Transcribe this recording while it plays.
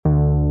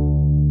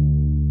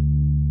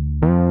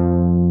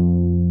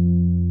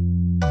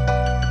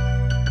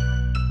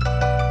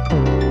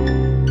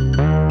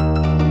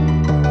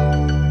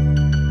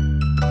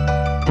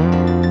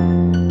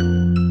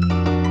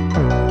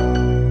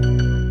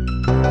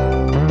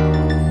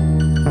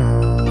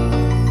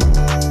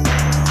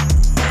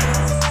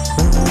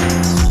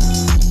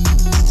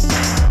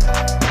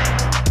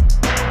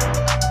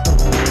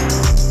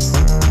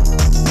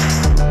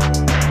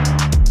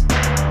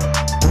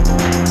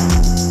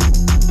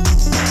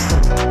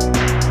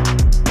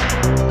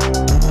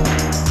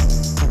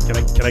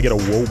I get a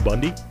Whoa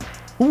Bundy?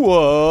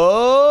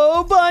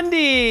 Whoa,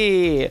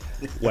 Bundy.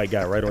 White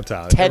guy right on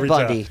time. Ted Every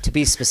Bundy, time. to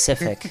be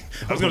specific.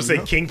 I was going to say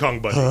King Kong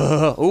Bundy.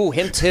 Ooh,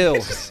 him too.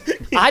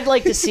 I'd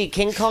like to see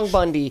King Kong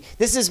Bundy.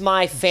 This is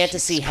my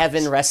fantasy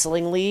heaven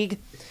wrestling league.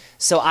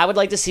 So I would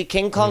like to see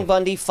King Kong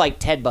Bundy fight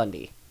Ted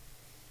Bundy.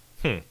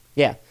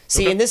 Yeah.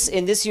 See, Okay.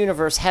 in this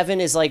universe,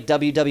 heaven is like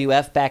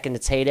WWF back in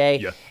its heyday,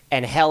 Yeah.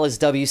 and hell is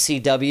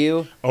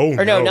WCW. Oh,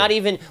 or no, no. not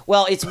even.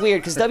 Well, it's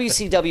weird because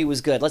WCW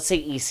was good. Let's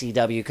say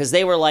ECW because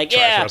they were like, Trash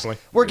yeah, wrestling.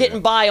 we're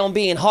getting by on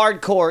being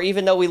hardcore,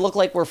 even though we look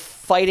like we're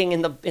fighting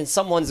in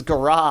someone's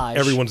garage.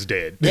 Everyone's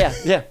dead. Yeah,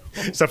 yeah.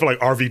 Except for like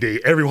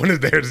RVD. Everyone is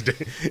there is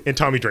dead. And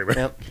Tommy Dreamer.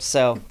 Yep.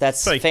 So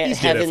that's Like, he's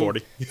dead at heaven,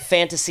 40.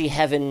 fantasy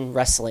heaven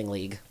wrestling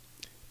league.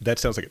 That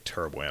sounds like a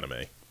terrible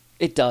anime.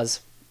 It does.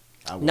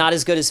 Not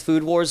as good as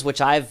Food Wars,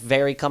 which I've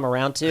very come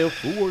around to.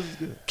 Food Wars is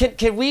good.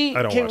 Can we?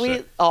 I don't can watch we?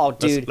 that. Oh,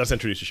 dude. Let's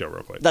introduce the show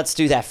real quick. Let's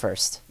do that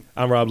first.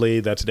 I'm Rob Lee.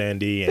 That's Dan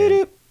D.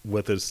 And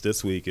with us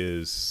this week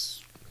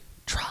is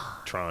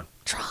Tron.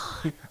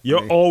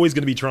 You're always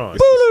going to be Tron.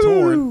 It's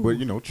torn, but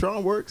you know,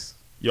 Tron works.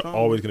 You're Tron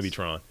always works. going to be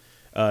Tron.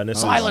 And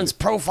this Silence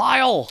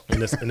profile.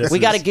 And this We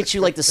got to is- get you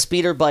like the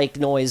speeder bike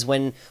noise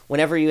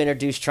whenever you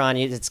introduce Tron.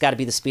 It's got to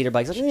be the speeder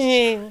bike. It's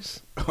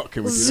like, Oh,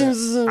 can we do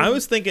that? I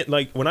was thinking,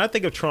 like, when I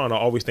think of Tron, I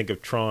always think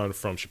of Tron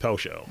from Chappelle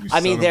Show. You I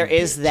mean, son of there a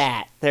is bitch.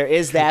 that. There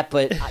is that,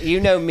 but you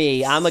know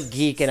me. I'm a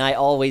geek, and I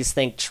always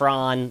think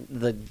Tron,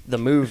 the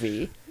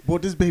movie. Boy,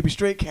 this baby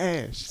straight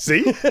cash.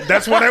 See?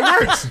 That's why that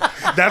works.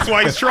 That's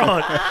why he's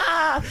Tron.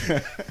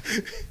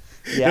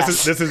 Yeah.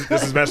 This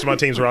is Mastermind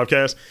Team's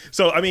Robcast.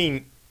 So, I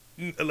mean,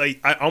 like,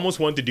 I almost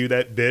wanted to do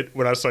that bit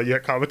when I saw you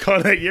at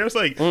Comic-Con that year. I was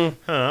like, I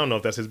don't know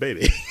if that's his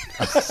baby.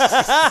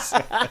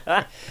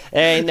 There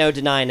ain't no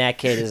denying that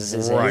kid is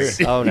his. Right.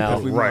 Oh no.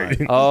 Definitely Right.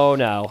 mine. Oh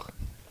no.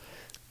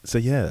 So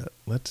yeah,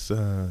 let's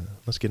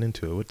get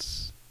into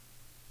it.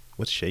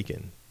 What's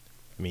shaking?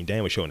 I mean,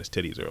 Dan was showing his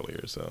titties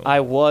earlier, so I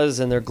was,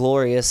 and they're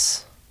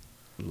glorious.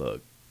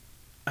 look.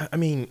 I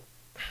mean,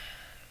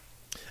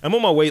 I'm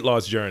on my weight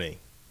loss journey.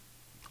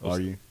 Are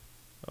you?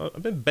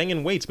 I've been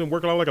banging weights, been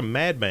working out like a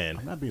madman.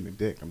 I'm not being a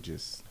dick. I'm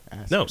just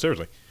asking. No,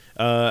 seriously.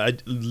 I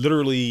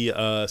literally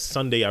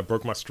Sunday I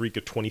broke my streak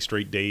of 20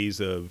 straight days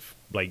of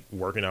like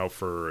working out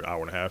for an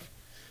hour and a half.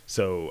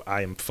 So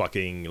I am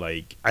fucking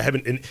like I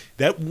haven't. And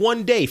that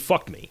one day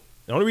fucked me.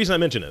 The only reason I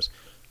mention this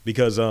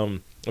because I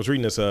was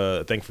reading this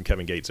thing from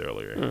Kevin Gates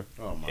earlier.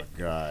 Oh my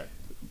god.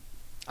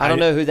 I don't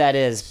know who that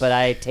is, but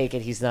I take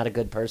it he's not a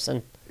good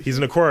person. He's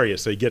an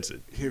Aquarius, so he gets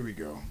it. Here we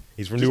go.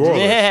 He's from New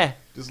Orleans. Yeah.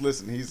 Just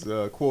listen. He's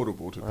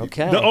quotable to people.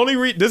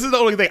 Okay. This is the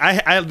only thing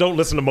I don't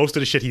listen to most of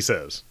the shit he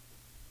says.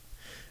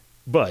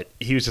 But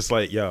he was just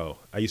like, yo,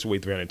 I used to weigh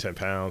 310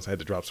 pounds. I had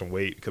to drop some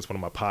weight because one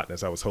of my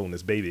partners, I was holding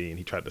this baby and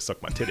he tried to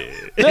suck my titty.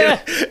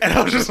 And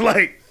I was just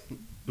like,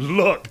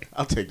 look.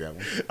 I'll take that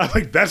one. I'm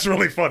like, that's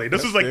really funny.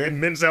 This is like fair. in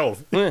Men's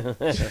Health.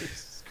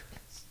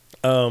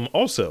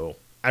 Also,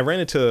 I ran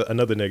into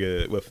another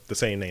nigga with the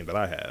same name that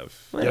I have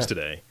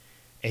yesterday.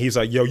 And he's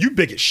like, yo, you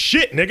big as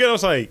shit, nigga. I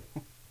was like,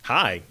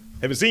 hi.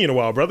 Haven't seen you in a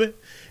while, brother.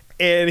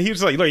 And he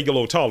was like, look, you get a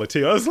little taller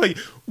too. I was like,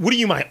 what are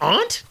you, my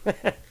aunt?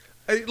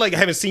 I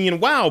haven't seen you in a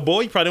while,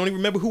 boy. You probably don't even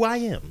remember who I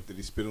am. Did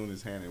he spit on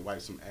his hand and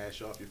wipe some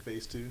ash off your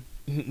face too?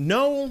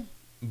 No,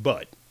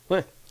 but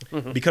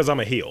because I'm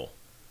a heel.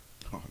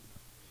 Oh,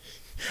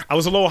 I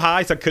was a little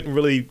high, so I couldn't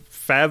really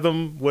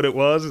fathom what it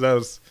was. I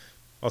was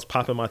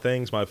popping my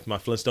things, my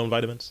Flintstone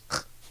vitamins,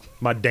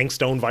 my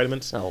Dankstone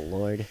vitamins. Oh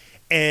Lord.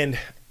 And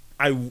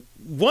I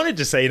wanted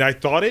to say, and I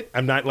thought it,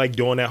 I'm not like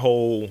doing that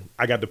whole,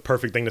 I got the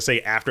perfect thing to say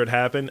after it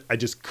happened. I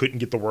just couldn't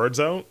get the words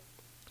out.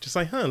 Just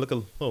like, look a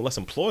little less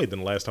employed than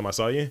the last time I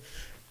saw you.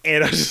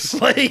 And I was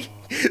just like,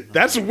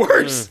 that's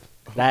worse.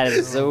 That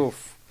is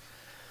oof.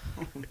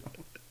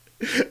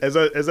 As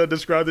I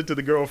described it to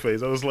the girl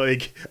face, I was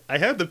like, I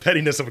have the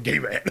pettiness of a gay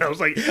man. I was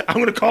like, I'm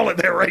going to call it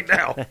there right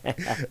now.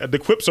 The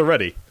quips are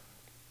ready.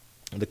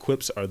 The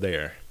quips are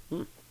there.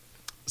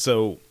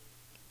 So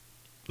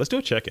let's do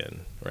a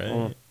check-in,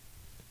 right?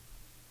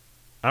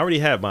 I already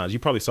have mine. You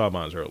probably saw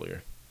mine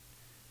earlier.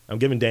 I'm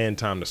giving Dan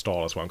time to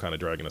stall. That's why I'm kind of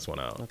dragging this one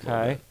out.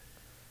 Okay.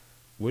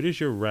 What is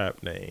your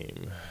rap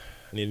name?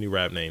 I need a new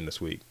rap name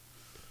this week.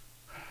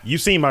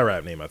 You've seen my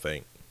rap name, I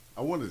think.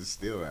 I wanted to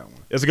steal that one.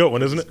 It's a good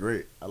one, isn't It's it?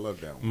 great. I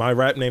love that one. My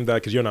rap name,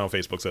 because you're not on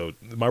Facebook, so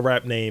my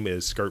rap name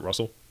is Skirt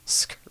Russell.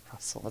 Skirt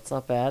Russell. That's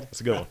not bad.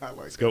 That's a good one. I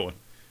like It's a good one.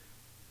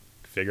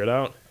 Figure it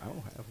out. I don't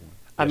have one.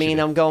 I mean,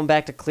 I'm going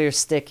back to Clear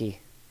Sticky,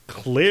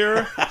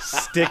 Clear,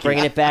 sticky.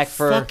 bringing it back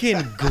for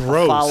Fucking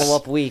gross.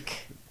 follow-up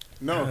week.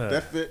 No,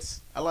 that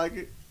fits. I like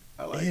it.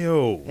 I like it.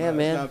 Ew. Yeah, No,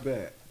 man. That's not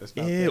bad. That's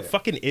not Ew. bad.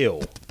 Fucking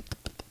ill.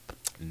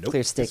 Nope. Clear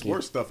There's Sticky.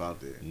 worse stuff out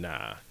there.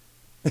 Nah.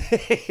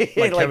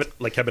 like,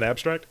 Like Kevin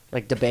Abstract?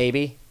 like the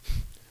baby.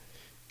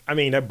 I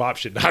mean, that bop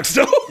shit knocks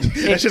though.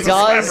 It That's just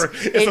does. a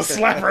slapper. It's a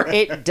slapper.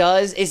 It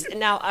does.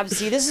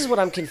 See, this is what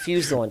I'm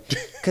confused on,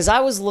 because I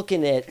was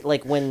looking at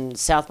like when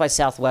South by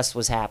Southwest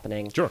was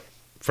happening, Sure.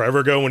 forever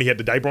ago when he had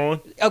the diaper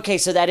on. Okay,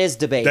 so that is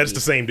DaBaby. That's the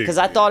same dude. Because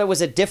I thought it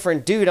was a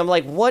different dude. I'm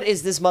like, what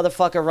is this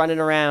motherfucker running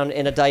around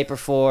in a diaper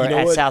for You know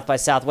at what? South by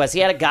Southwest? He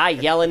had a guy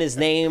yelling his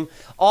name,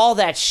 all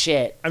that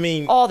shit. I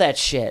mean, all that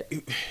shit.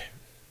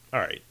 all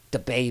right.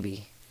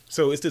 DaBaby.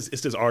 So it's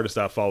this artist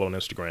I follow on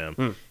Instagram.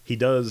 Hmm. He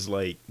does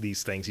like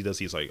these things. He does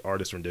these like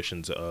artist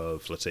renditions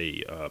of, let's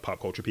say, pop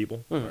culture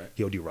people. Hmm. Right.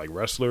 He'll do like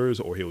wrestlers,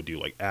 or he'll do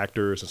like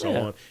actors and so Yeah.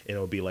 on. And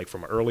it'll be like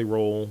from an early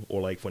role,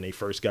 or like when they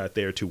first got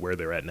there to where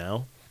they're at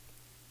now.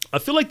 I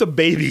feel like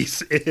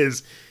DaBaby's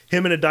is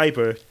him in a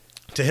diaper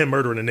to him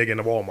murdering a nigga in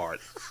the Walmart.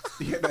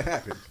 Yeah, that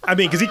happened. I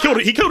mean, because he killed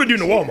a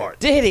dude in the Walmart.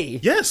 Did he?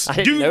 Yes, I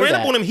didn't dude know ran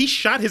that. up on him. He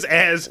shot his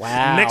ass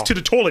Wow. next to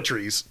the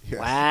toiletries Yes.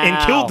 Wow.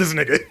 and killed this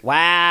nigga.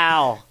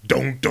 Wow.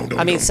 Don't.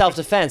 I mean,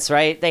 self-defense,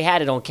 right? They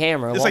had it on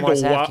camera. It's like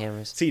Walmart's the have wa-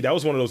 cameras. See, that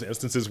was one of those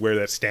instances where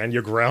that stand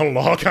your ground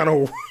law kind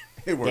of.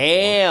 It worked.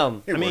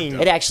 Damn. It I mean-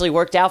 worked It actually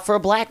worked out for a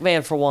black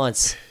man for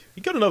once.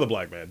 You got another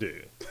black man,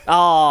 dude.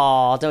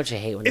 Oh, don't you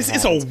hate when It's- that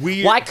it's a happens?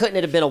 weird- Why couldn't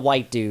it have been a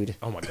white dude?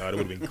 Oh my god, it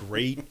would have been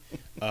great.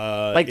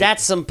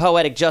 That's some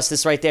poetic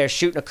justice right there.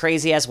 Shooting a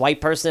crazy ass white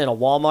person in a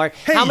Walmart.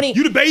 Hey,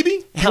 you the baby?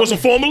 You how want some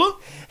formula?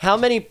 How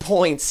many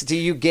points do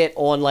you get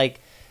on like?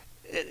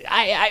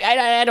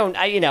 I don't.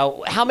 You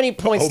know, how many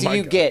points Oh do my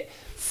you God. get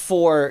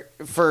for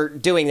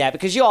doing that?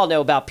 Because you all know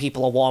about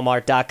people at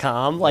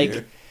Walmart.com. Like,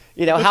 Yeah.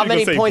 you know, I thought how you were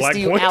many gonna say points black do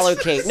you points.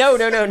 allocate? No,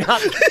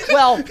 not.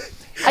 Well,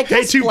 I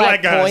Hey, guess two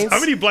black guys. points, How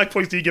many black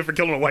points do you get for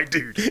killing a white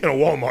dude in a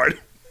Walmart?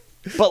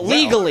 but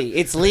legally,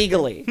 it's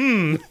legally.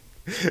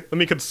 Let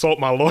me consult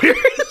my lawyer.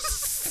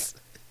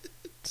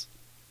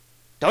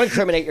 Don't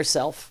incriminate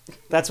yourself.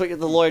 That's what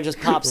the lawyer just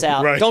pops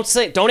out. Right.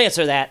 Don't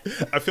answer that.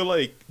 I feel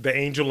like the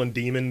angel and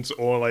demons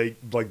or like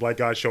black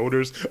guy's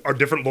shoulders are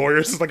different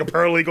lawyers. It's like a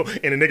paralegal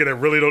and a nigga that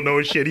really don't know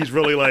his shit. He's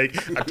really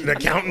like an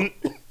accountant.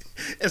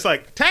 It's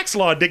like tax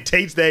law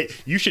dictates that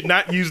you should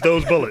not use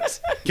those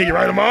bullets. Can you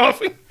write them off?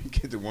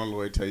 Get the one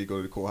lawyer to tell you go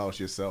to the courthouse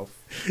yourself.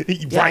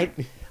 Yeah, Right.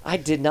 I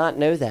did not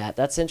know that.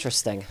 That's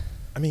interesting.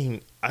 I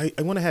mean, I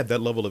want to have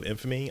that level of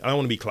infamy. I don't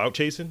want to be clout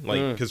chasing,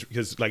 like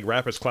because like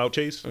rappers clout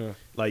chase.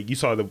 Like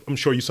I'm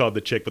sure you saw the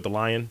chick with the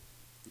lion.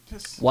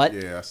 Just, What?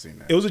 Yeah, I seen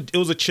that. It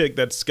was a chick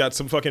that's got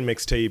some fucking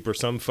mixtape or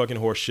some fucking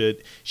horse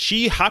shit.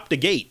 She hopped a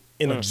gate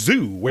in a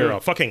zoo where a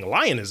fucking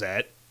lion is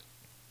at,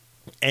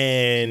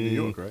 and New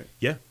York, right?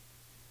 Yeah,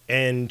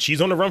 and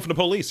she's on the run from the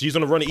police. She's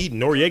on the run to Eden,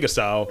 Noriega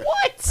style,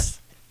 What?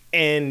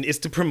 and it's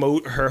to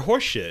promote her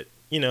horse shit.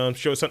 You know, I'm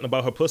sure something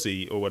about her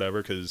pussy or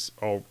whatever, because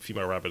all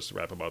female rappers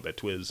rap about that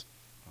twizz.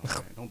 Oh,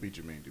 man, don't be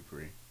Jermaine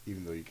Dupri,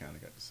 even though you kind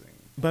of got the same.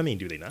 But I mean,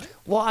 do they not?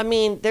 Well, I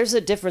mean, there's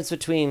a difference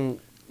between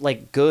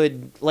like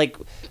good, like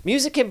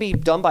music can be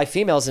done by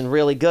females and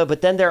really good,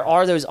 but then there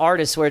are those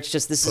artists where it's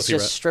just this Pussy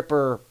is just rap.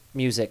 stripper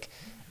music,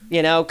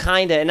 you know,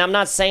 kind of. And I'm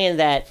not saying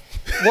that.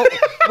 Well,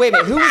 wait a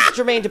minute, who was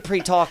Jermaine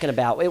Dupri talking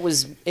about? It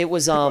was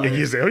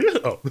Iggy Azalea?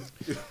 Oh,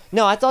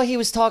 no, I thought he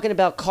was talking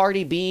about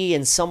Cardi B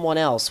and someone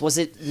else. Was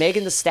it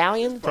Megan Thee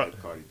Stallion? Probably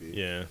Cardi B.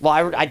 yeah.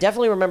 Well, I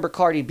definitely remember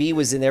Cardi B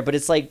was in there, but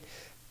it's like,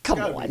 come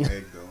Gotta on, be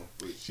Meg though,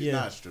 but she's Yeah.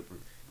 not a stripper.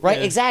 right?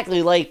 Yeah.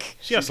 Exactly. Like,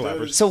 She got She slappers.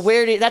 does. so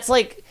where did that's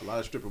like? A lot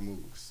of stripper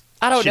moves.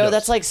 I don't She know. does.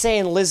 That's like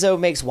saying Lizzo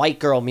makes white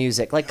girl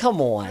music. Like,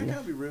 come I on.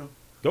 gotta be real.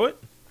 Go ahead.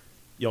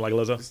 You don't like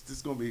Lizzo?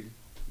 This gonna be.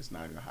 It's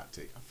not even a hot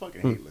take. I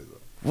fucking hate Lizzo.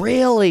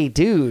 Really,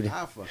 dude?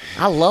 I fucking.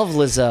 I love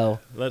Lizzo.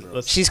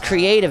 Let's. She's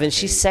creative and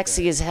she's hate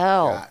sexy that as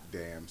hell.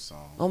 Goddamn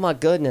song. Oh my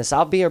goodness,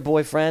 I'll be her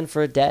boyfriend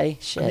for a day.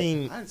 Shit, I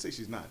mean, I didn't say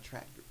she's not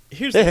attractive.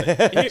 here's the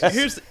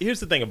thing. Here's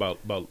the thing about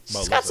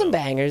she's got some Lizzo.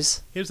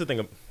 bangers. Here's the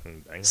thing.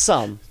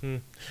 Some.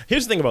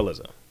 Here's the thing about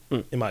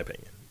Lizzo, in my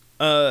opinion.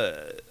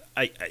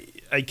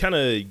 I kind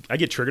of I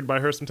get triggered by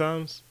her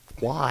sometimes.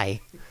 Why?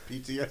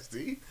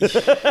 PTSD.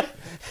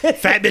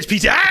 Fat bitch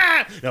pizza.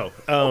 Ah! No.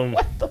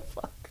 What the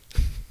fuck?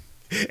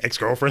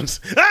 Ex-girlfriends.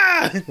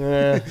 Ah!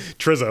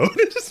 Trizzo.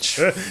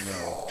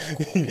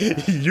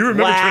 You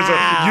remember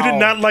Trizzo. You did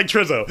not like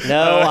Trizzo.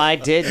 No, I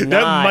did not.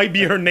 That might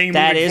be her name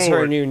That moving is forward.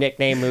 her new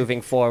nickname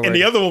moving forward. And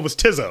the other one was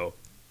Tizzo,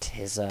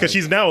 Tizzo. because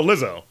she's now a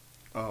Lizzo.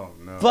 Oh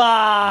no.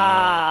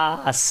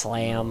 Bah!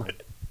 Slam.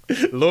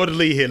 Lord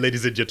Lee here,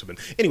 ladies and gentlemen.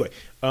 Anyway,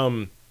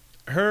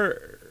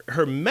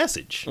 her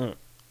message,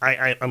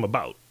 I'm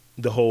about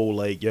the whole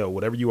like, yo,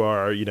 whatever you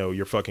are, you know,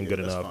 you're fucking good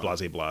that's enough,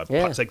 fine. blah, blah,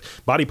 Yeah. like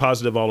body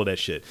positive, all of that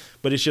shit.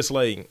 But it's just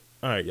like,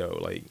 all right, yo,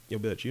 like, yo,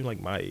 bitch, you like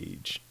my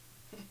age,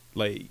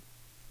 like,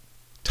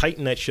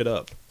 tighten that shit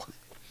up.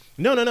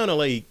 No,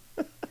 like,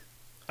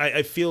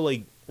 I feel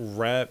like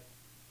rap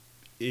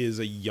is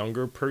a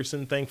younger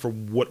person thing for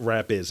what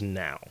rap is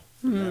now.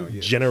 No, yeah,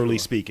 Generally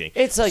sure. speaking,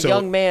 It's a So-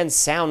 young man's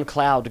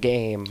SoundCloud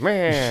game.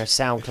 Meh,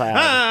 SoundCloud.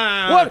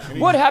 Ah!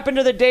 What happened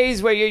to the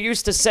days where you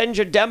used to send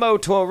your demo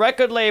to a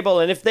record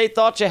label and if they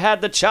thought you had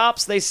the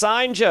chops, they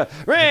signed you?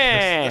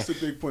 Meh. That's a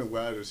big point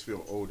where I just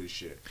feel old as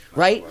shit.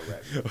 Right?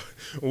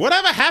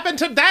 Whatever happened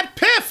to that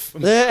piff?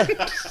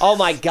 Oh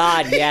my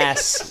God,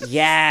 yes.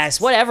 Yes.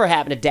 Whatever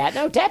happened to Dat?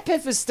 No, Dat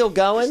Piff is still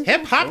going.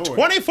 Hip Hop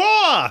 24.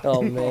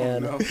 Oh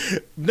man. No.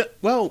 No,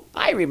 well,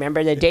 I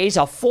remember the days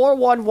of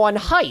 411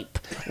 hype.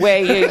 where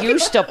you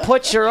used to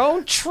put your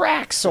own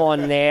tracks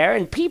on there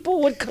and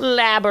people would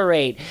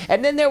collaborate.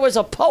 And then there was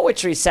a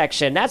poetry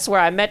section. That's where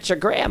I met your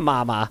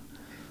grandmama.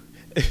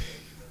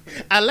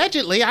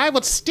 Allegedly, I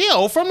would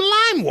steal from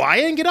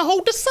LimeWire and get a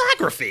whole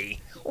discography.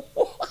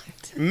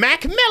 What?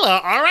 Mac Miller,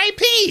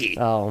 R.I.P.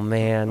 Oh,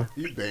 man.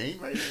 You bang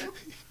right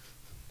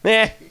now?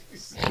 Eh,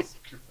 Jesus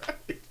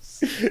Christ.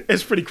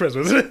 It's pretty crisp,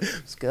 isn't it?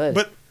 it's good.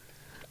 But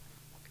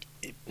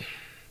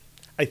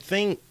I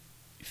think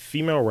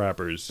female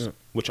rappers,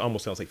 which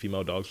almost sounds like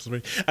female dogs or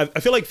something, I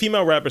feel like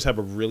female rappers have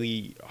a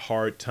really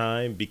hard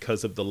time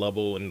because of the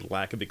level and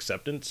lack of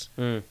acceptance.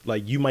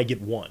 Like, you might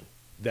get one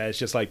that's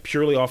just like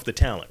purely off the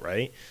talent,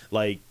 right?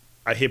 Like,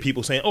 I hear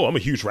people saying, "Oh, I'm a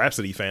huge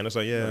Rhapsody fan." It's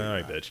like, yeah, all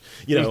right, bitch.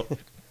 You know,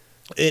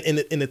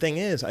 and the thing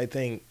is, I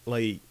think,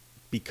 like,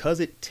 because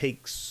it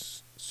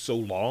takes so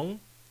long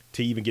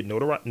to even get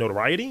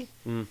notoriety,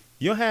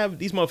 you'll have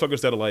these motherfuckers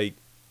that are like,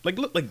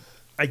 look, like,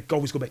 I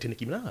always go back to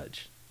Nicki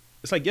Minaj.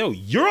 It's like, yo,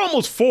 you're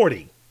almost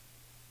 40.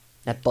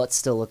 That butt's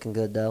still looking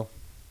good, though.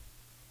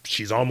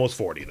 She's almost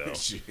 40, though.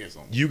 She is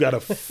on- You gotta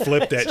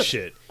flip that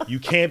shit. You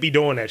can't be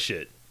doing that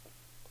shit.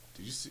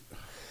 Did you see?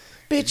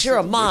 Bitch, you're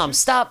a mom.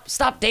 Stop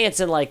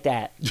dancing like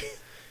that.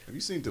 Have you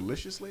seen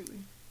Delicious lately?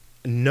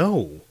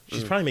 No.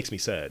 She probably makes me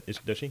sad.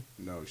 Does she?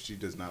 No, she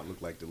does not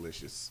look like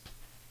Delicious.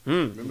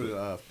 Mm. Remember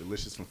the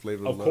Delicious from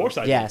Flavor Of Love? course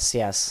I do. Yes.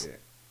 Yeah.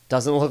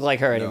 Doesn't look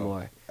like her No,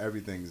 anymore.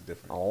 everything's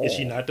different. Oh. Is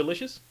she not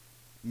delicious?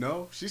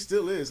 No, she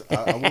still is.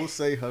 I will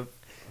say her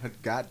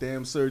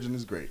goddamn surgeon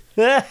is great.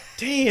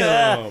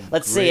 Damn.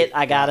 Let's see Great it.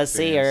 I gotta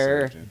see goddamn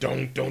her.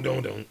 surgeon.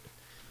 Don't.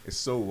 It's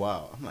so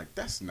wild. I'm like,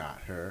 that's not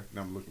her. And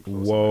I'm looking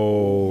closer.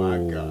 Whoa. Like,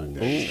 oh my God,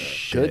 that's her.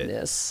 Shit.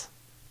 Goodness.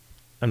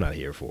 I'm not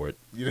here for it.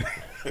 You,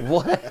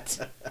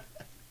 What?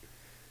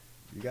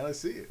 you gotta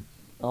see it.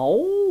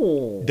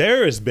 Oh.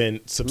 There has been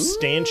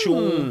substantial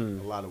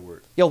A lot of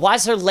work. Yo,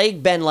 why's her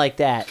leg bend like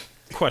that?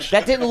 questions.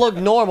 That didn't look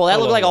normal. That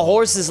looked like a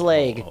horse's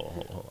leg.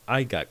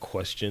 I got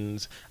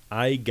questions.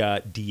 I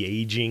got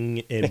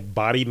de-aging and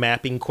body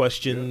mapping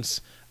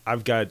questions.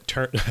 I've got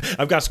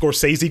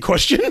Scorsese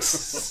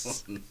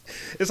questions.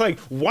 It's like,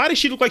 why does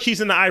she look like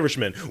she's in The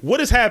Irishman? What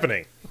is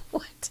happening?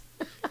 What?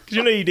 Because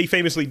you know they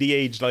famously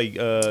de-aged like. De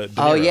Oh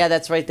Niro yeah,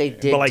 that's right. They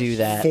did by like do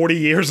that. 40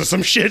 years or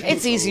some shit.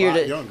 It's a easier lot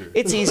to younger.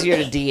 it's easier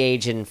to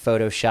de-age in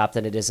Photoshop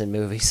than it is in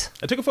movies.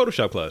 I took a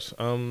Photoshop class.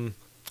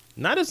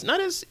 Not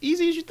as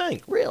easy as you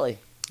think. Really?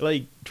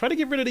 Like, try to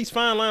get rid of these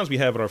fine lines we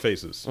have on our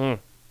faces.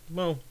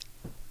 Well,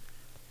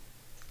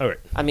 all right.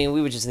 I mean,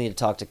 we would just need to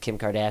talk to Kim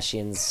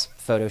Kardashian's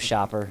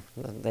Photoshopper.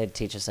 They'd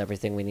teach us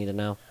everything we need to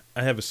know.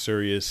 I have a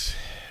serious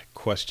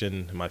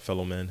question, my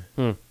fellow men.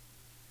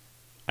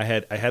 I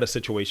had a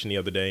situation the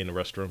other day in the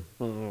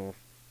restroom,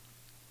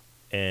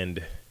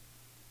 and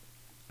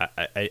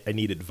I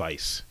need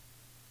advice.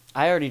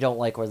 I already don't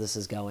like where this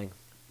is going,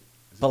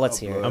 but let's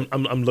hear it.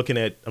 I'm looking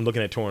at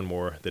Torrin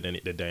more than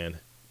Dan.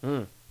 Wow,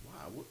 I'm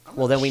Well,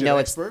 not then a we shit know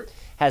expert. it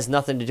has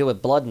nothing to do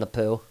with blood in the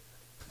poo.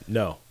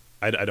 No,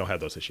 I don't have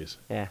those issues.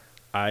 Yeah.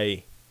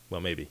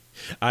 Maybe.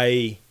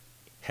 I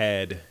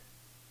had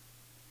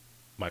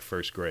my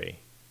first gray.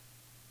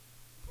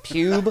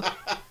 Pube.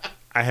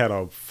 I had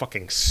a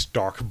fucking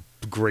stark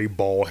gray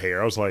ball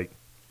hair. I was like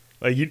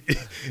you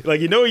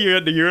know you're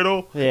at the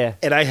urinal, Yeah.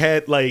 and I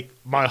had like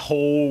my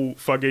whole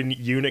fucking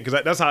unit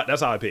because that's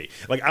how I pee.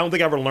 Like I don't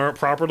think I ever learned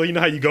properly. You know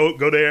how you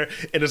go there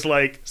and it's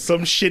like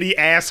some shitty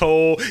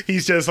asshole.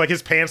 He's just like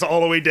his pants are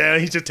all the way down.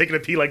 He's just taking a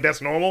pee like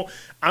that's normal.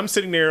 I'm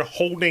sitting there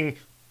holding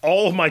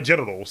all of my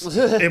genitals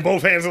in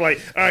both hands and like,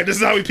 all right, this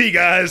is how we pee,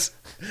 guys.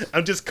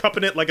 I'm just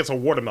cupping it like it's a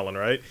watermelon,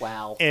 right?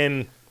 Wow.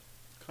 And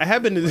I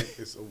happened to.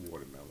 It's a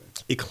watermelon.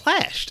 It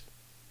clashed.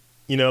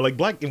 You know, like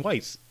black and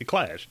whites. It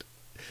clashed.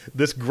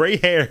 This gray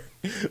hair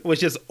was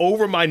just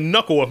over my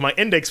knuckle of my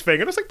index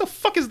finger. And I was like, the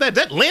fuck is that? Is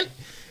that lint?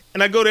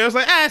 And I go there. I was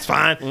like, it's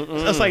fine. I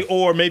was like,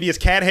 or maybe it's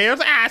cat hair. I was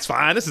like, it's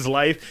fine. This is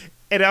life.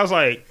 And I was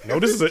like, no,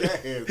 this is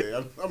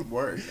it. I'm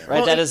worried now.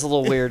 Right, that is a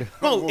little weird.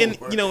 Oh,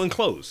 in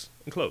clothes.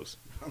 In clothes.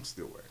 I'm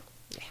still worried.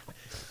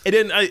 And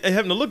then I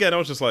having to look at it, I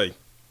was just like,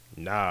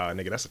 nah,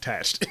 nigga, that's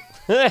attached.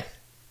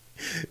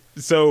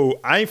 So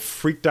I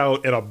freaked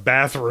out in a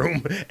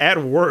bathroom at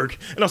work.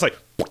 And I was like,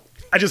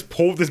 I just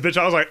pulled this bitch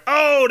out. I was like,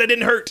 oh, that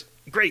didn't hurt.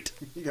 Great.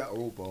 You got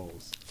old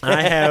balls.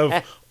 I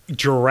have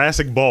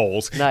Jurassic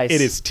balls. Nice.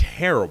 It is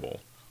terrible.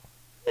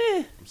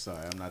 I'm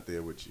sorry, I'm not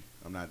there with you.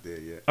 I'm not there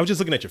yet. I was just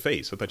looking at your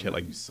face. I thought you had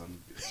like. You son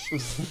of a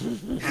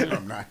bitch.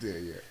 I'm not there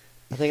yet.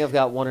 I think I've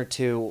got one or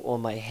two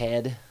on my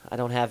head. I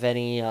don't have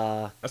any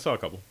I saw a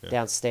couple. Yeah.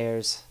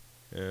 downstairs.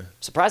 Yeah.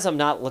 Surprised I'm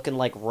not looking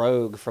like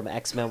Rogue from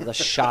X-Men with a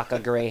shock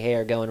of gray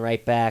hair going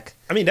right back.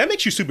 I mean, that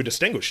makes you super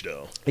distinguished,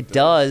 though. It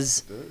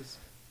does, It does.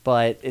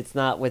 but it's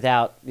not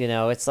without,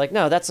 it's like,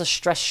 no, that's a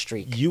stress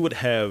streak. You would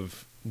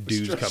have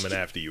dudes Stress. coming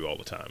after you all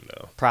the time,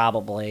 though.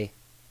 Probably.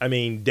 I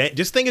mean,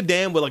 just think of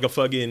Dan with like a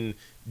fucking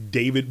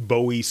David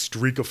Bowie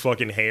streak of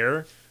fucking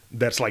hair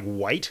that's like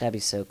white. That'd be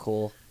so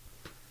cool.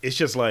 It's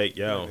just like,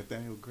 yo,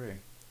 Nathaniel Gray.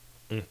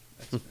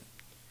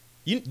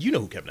 you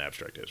know who Kevin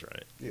Abstract is,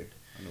 right? Yeah,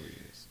 I know who he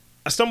is.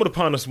 I stumbled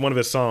upon one of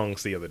his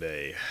songs the other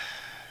day.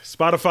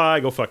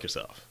 Spotify, go fuck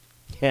yourself.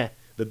 Yeah.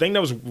 The thing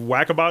that was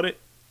whack about it,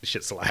 the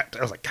shit slapped.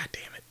 I was like, God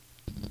damn it.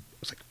 I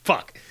was like,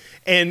 fuck.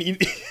 And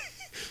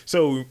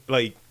so,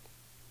 like,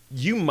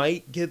 you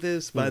might get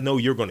this, but I know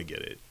you're going to get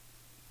it.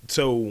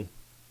 So,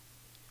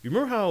 you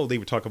remember how they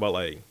would talk about,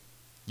 like,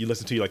 you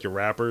listen to, like, your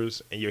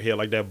rappers, and you hear,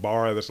 like, that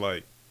bar that's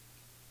like,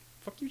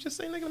 fuck you just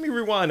saying? Like, let me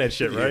rewind that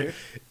shit, right? Yeah.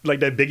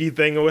 Like, that Biggie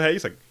thing over here.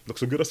 He's like, look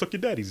so good, I suck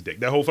your daddy's dick.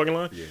 That whole fucking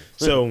line. Yeah.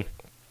 So,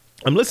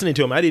 I'm listening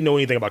to him. I didn't know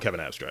anything about Kevin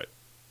Abstract.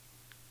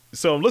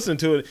 So, I'm listening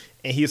to it,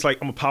 and he's like,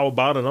 I'm a power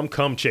bottom, and I'm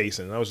cum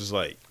chasing. And I was just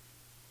like,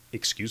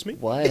 excuse me?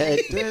 What?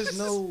 There's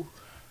no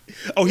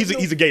Oh,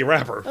 he's a gay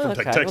rapper from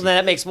Okay. Texas. Well, then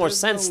that makes more there's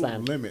sense no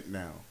then. limit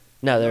now.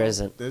 No, there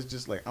isn't. There's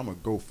just like, I'm gonna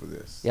go for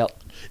this.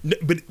 Yep.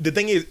 But the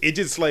thing is, it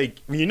just like,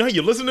 you know,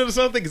 you're listening to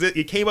something because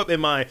it came up in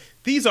my,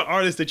 these are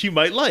artists that you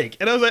might like.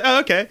 And I was like, oh,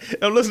 okay.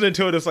 And I'm listening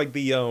to it. It's like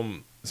the,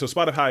 so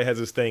Spotify has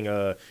this thing,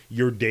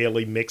 your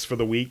daily mix for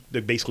the week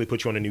that basically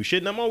puts you on a new shit.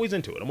 And I'm always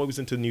into it. I'm always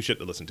into new shit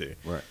to listen to.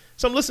 Right.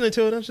 So I'm listening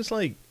to it. And I'm just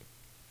like,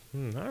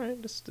 all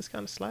right, this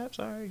kind of slaps.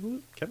 All right,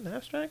 who? Kevin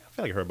Abstract? I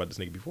feel like I heard about this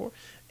nigga before.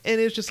 And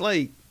it's just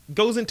like,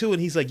 goes into it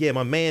and he's like, yeah,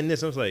 my man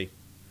this. I was like,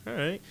 all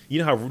right. You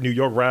know how New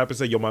York rappers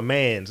say, yo, my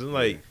man's. And I'm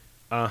like,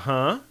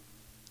 uh-huh.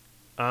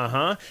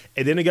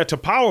 And then it got to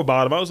Power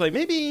Bottom. I was like,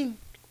 maybe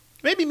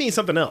it means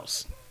something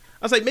else.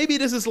 I was like, maybe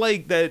this is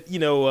like that, you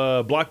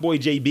know, Block Boy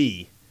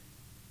JB.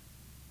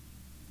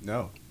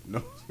 No,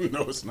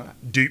 it's not.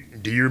 Do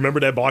you remember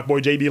that Block Boy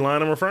JB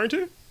line I'm referring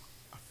to?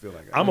 I feel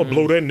like I'm going to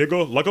blow that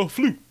nigga like a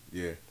flute.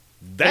 yeah.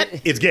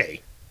 That is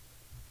gay.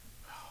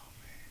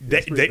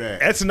 That's pretty bad.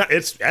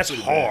 That's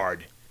pretty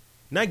hard.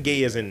 Not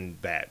gay as in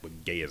that,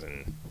 but gay as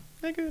in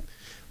nigga.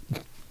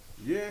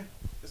 Yeah,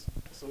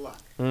 it's a lot.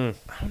 I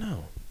don't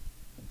know.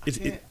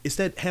 It's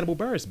that Hannibal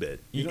Buress bit.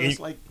 You know, it's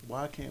like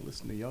why I can't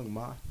listen to Young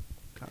Ma,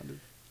 kind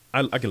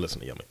of. I can listen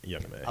to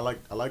Young Man. I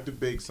like the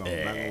big song,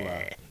 not gonna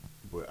lie,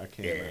 but I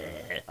can't.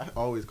 I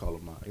always call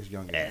him Ma. It's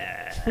Young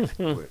Man,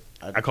 but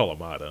I call him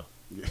Ma though.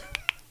 yeah.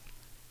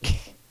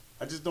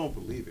 I just don't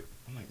believe it.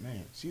 I'm like,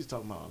 man, she's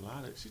talking about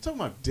she's talking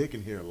about dick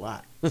in here a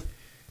lot. You're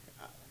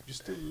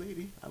still a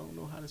lady. I don't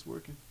know how this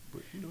working,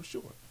 but you know,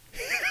 sure.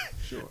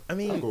 I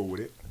mean, I'll go with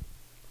it.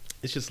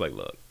 It's just like,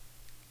 look,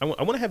 I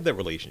want to have that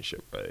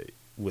relationship, right,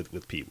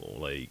 with people.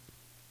 Like,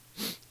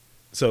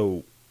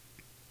 so,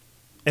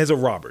 as a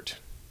Robert,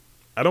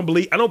 I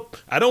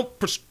don't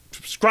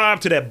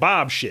prescribe to that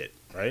Bob shit,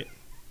 right?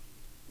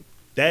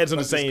 Dad's on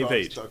the same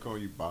page. Start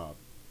calling you Bob.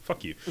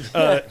 Fuck you.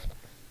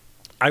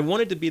 I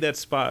want it to be that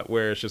spot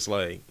where it's just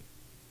like,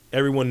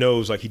 everyone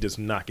knows, like, he does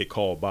not get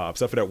called Bob,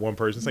 except for that one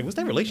person. It's like, what's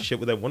that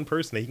relationship with that one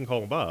person that he can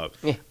call him Bob?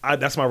 Yeah.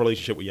 That's my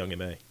relationship with Young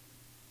M.A. I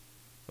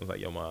was like,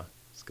 yo, Ma,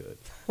 it's good.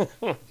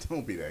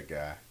 Don't be that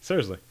guy.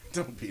 Seriously.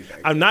 Don't be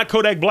that guy. I'm not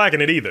Kodak Black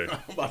in it either. I'm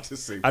about to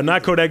say. I'm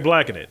not Kodak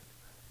Black in it.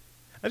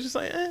 I was just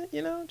like,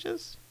 you know,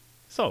 just,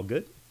 it's all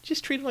good.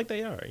 Just treat them like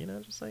they are, you know,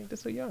 just like,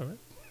 that's who you are, right?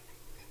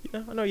 You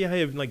know, I know you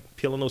have, like,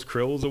 peeling those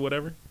krills or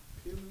whatever.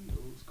 Peeling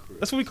those crisps.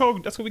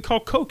 That's what we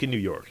call Coke in New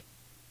York.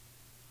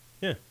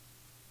 Yeah.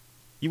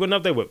 You wasn't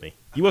up there with me.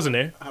 You wasn't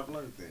there. I've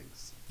learned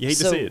things. You hate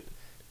to see it.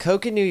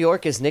 Coke in New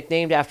York is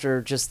nicknamed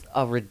after just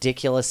a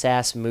ridiculous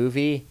ass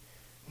movie.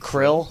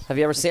 Krill. Have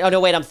you ever seen? Oh no,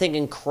 wait, I'm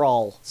thinking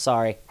Krull.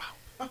 Sorry.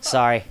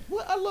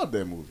 Well, I love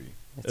that movie.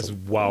 That's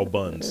Wild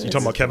Buns. You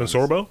talking about Kevin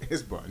Sorbo?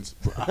 His buns.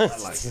 I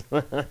like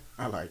it.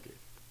 I like it.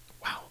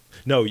 Wow.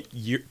 No,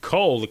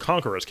 Cole the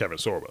Conqueror is Kevin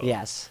Sorbo.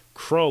 Yes.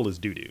 Krull is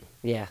doo-doo.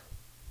 Yeah.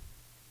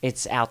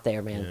 It's out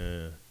there, man.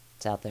 Yeah.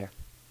 It's out there.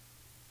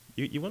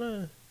 You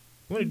wanna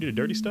do the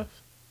dirty stuff?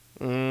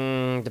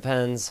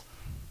 Depends.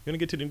 You wanna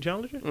get to the new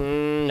challenger?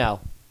 No.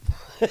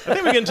 I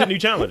think we're getting to the new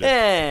challenger.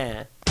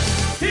 Eh.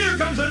 Here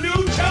comes a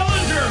new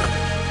challenger!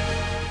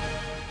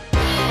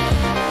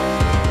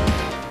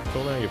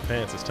 Pull down your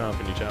pants. It's time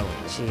for new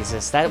challenger.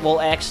 Jesus. That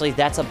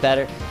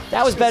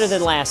was better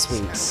than last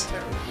week's.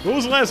 What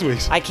was last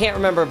week's? I can't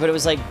remember, but it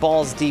was like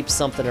balls deep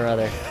something or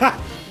other.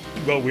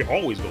 Well, we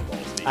always go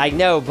balls deep. I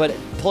know, but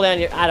pull down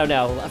your, I don't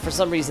know. For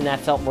some reason that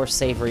felt more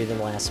savory than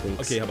last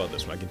week's. Okay, how about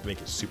this one? I can make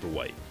it super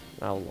white.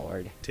 Oh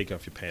Lord. Take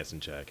off your pants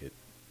and jacket.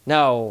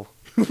 No.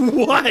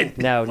 What?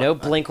 No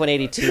Blink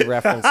 182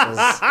 references.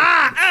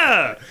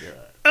 Yeah.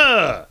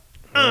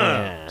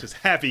 Just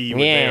happy you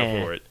were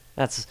there for it.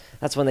 That's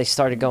when they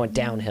started going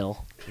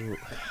downhill.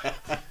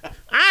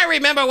 I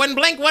remember when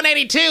Blink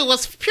 182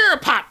 was pure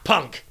pop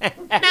punk.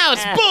 Now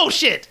it's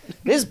bullshit.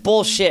 This is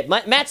bullshit.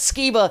 Matt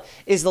Skiba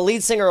is the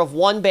lead singer of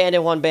one band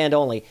and one band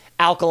only,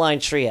 Alkaline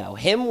Trio.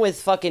 Him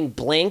with fucking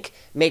Blink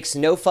makes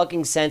no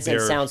fucking sense and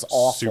They're sounds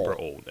awful. super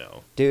old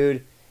now.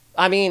 Dude.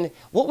 I mean,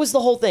 what was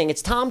the whole thing?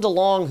 It's Tom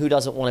DeLonge who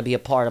doesn't want to be a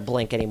part of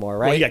Blink anymore,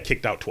 right? Well, he got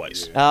kicked out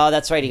twice. Oh,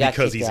 that's right. He got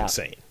Because kicked he's out.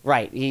 insane.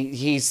 Right.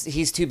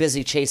 He's too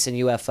busy chasing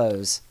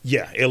UFOs.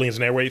 Yeah, Aliens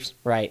and Airwaves.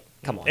 Right.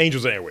 Come on.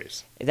 Angels and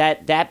Airwaves.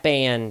 That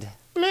band.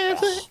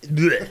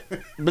 Blech.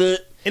 Bleh.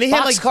 And he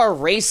had like, Boxcar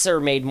Racer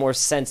made more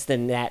sense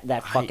than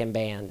that fucking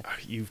band.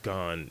 you've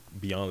gone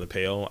beyond the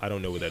pale. I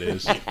don't know what that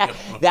is.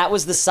 That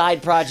was the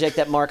side project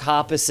that Mark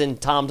Hoppus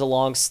and Tom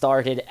DeLonge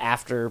started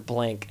after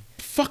Blink.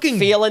 fucking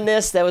Feeling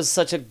This. That was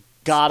such a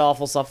god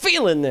awful song.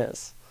 Feeling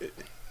This.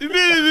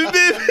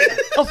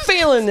 Oh,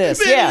 Feeling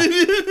This. Yeah.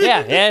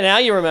 Yeah. Now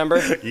you remember.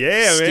 Yeah,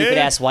 man. Stupid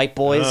ass white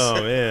boys.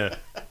 Oh man.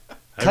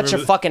 Cut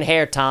your fucking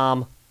hair,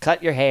 Tom.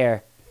 Cut your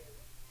hair.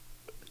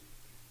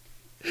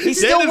 He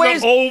still Dan wears.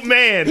 is an old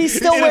man. He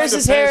still wears the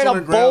his hair in pants a on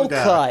the ground bowl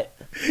guy. cut.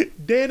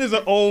 Dan is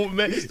an old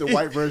man. He's the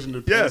white version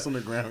of Yeah. Pants on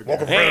the Ground. Walk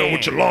guy. around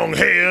with your long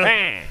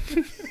hair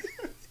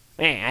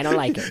I don't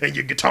like it. and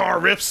your guitar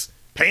riffs,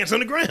 pants on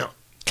the ground.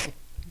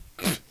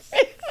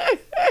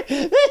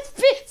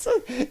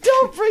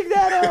 Don't bring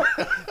that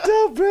up.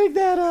 Don't bring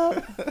that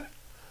up.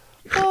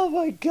 Oh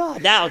my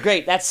god. Now,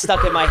 great. That's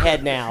stuck in my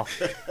head now.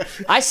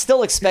 I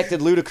still expected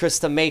Ludacris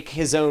to make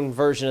his own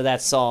version of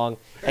that song,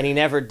 and he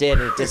never did,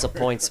 and it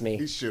disappoints He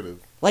me. should have.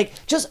 Like,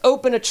 just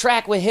open a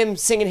track with him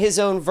singing his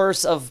own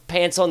verse of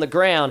Pants on the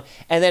Ground,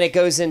 and then it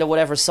goes into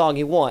whatever song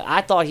you want.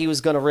 I thought he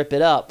was going to rip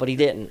it up, but he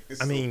didn't.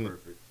 It's I so mean,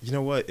 perfect. you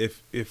know what?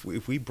 If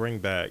we bring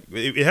back,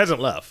 it hasn't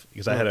left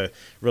because I had a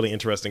really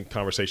interesting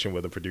conversation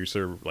with a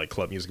producer, like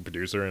club music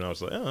producer, and I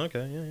was like, oh,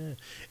 okay,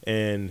 yeah.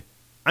 And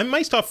I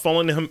might start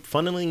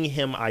funneling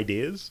him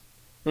ideas.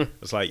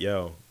 It's like,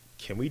 yo,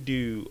 can we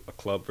do a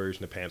club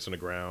version of Pants on the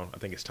Ground? I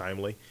think it's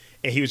timely.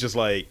 And he was just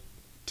like,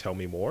 tell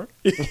me more.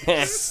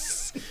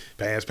 Pants.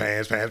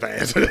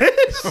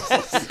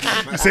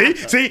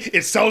 See,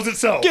 it sells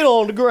itself. Get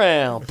on the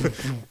ground.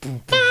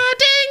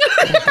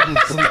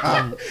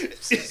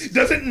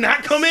 Does it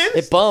not come in?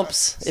 It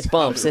bumps. It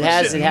bumps. It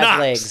has Knocks.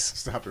 legs.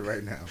 Stop it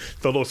right now.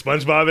 Throw a little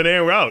SpongeBob in there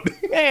and we're out.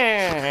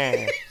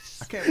 I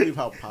can't believe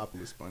how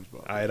popular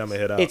SpongeBob is. All right, I'm gonna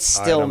head out. It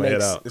still All right,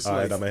 makes-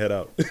 I'm gonna head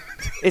out.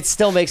 It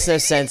still makes no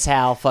sense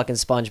how fucking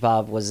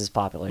SpongeBob was as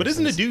popular. But as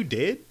isn't the this. dude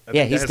dead? I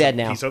Yeah, think he's that has dead a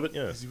now. Piece of it,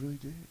 yeah. Is he really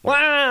dead?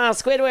 Wow,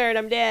 Squidward,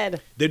 I'm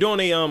dead. They're doing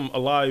a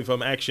live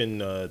action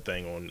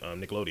thing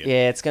on Nickelodeon.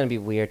 Yeah, it's gonna be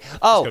weird. It's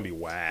Oh, gonna be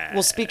whack.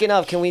 well, speaking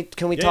of, can we Yeah,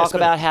 talk it's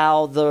been- about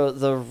how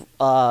the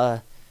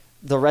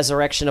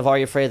resurrection of Are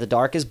You Afraid of the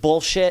Dark is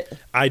bullshit?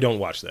 I don't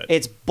watch that.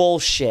 It's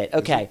bullshit.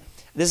 Okay,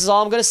 this is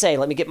all I'm gonna say.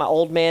 Let me get my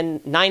old man,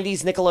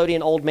 '90s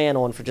Nickelodeon old man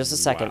on for just a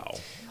second. Wow.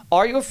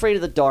 Are You Afraid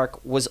of the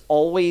Dark was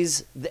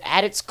always,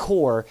 at its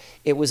core,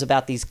 it was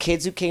about these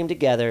kids who came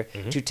together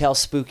to tell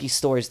spooky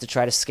stories to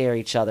try to scare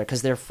each other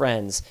because they're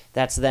friends.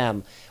 That's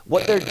them.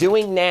 What they're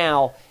doing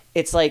now,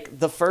 it's like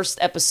the first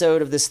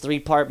episode of this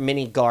 3-part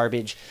mini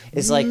garbage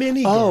is like,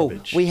 Mini oh,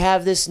 garbage. we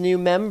have this new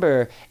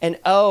member, and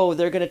oh,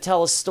 they're going to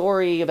tell a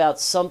story about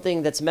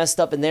something that's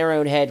messed up in their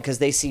own head because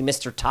they see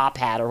Mr. Top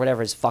Hat or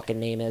whatever his fucking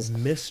name is.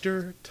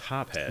 Mr.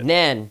 Top Hat.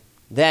 And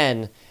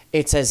then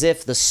it's as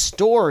if the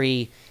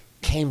story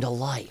came to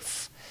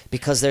life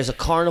because there's a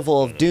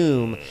carnival of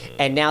doom,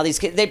 and now these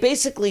kids, they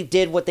basically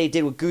did what they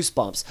did with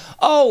Goosebumps.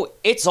 Oh,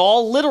 it's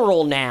all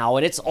literal now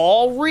and it's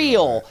all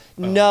real.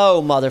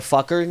 No,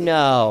 motherfucker,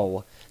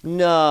 no.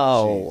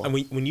 And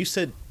when you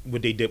said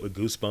what they did with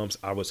Goosebumps,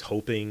 I was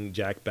hoping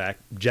Jack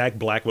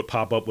Black would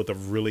pop up with a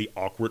really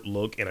awkward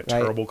look and a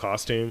terrible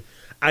costume.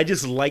 I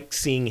just like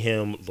seeing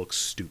him look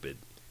stupid,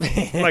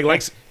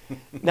 like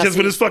just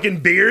with his fucking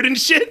beard and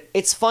shit.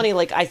 It's funny,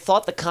 like I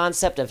thought the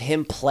concept of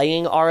him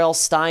playing R.L.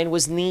 Stein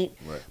was neat,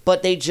 Right.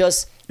 but they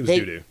just It was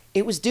doo-doo.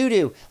 It was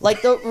doo-doo.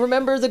 Like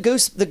remember the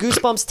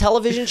Goosebumps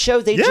television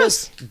show? They Yes.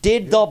 just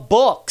did the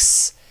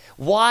books.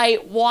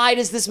 Why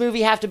does this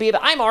movie have to be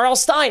about I'm R.L.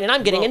 Stein and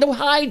I'm getting into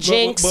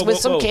hijinks with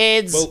some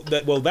kids?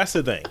 Well, that's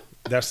the thing.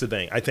 That's the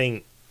thing. I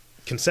think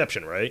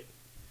conception, right?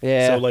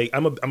 Yeah. So like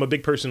I'm a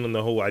big person on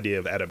the whole idea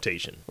of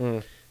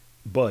adaptation.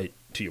 But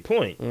to your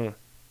point,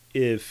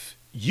 if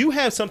you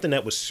have something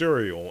that was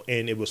serial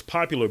and it was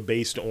popular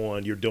based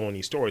on you're doing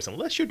these stories,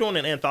 unless you're doing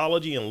an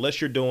anthology,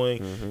 unless you're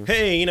doing,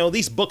 hey,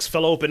 these books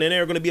fell open and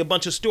there are going to be a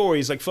bunch of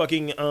stories like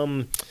fucking,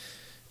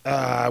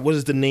 what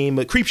is the name?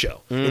 Creepshow.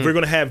 If we're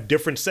going to have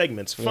different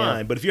segments,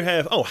 fine. But if you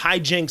have,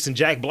 hijinks and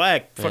Jack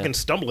Black fucking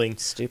stumbling,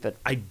 Stupid.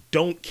 I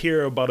don't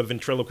care about a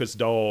ventriloquist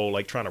doll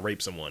like trying to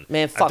rape someone.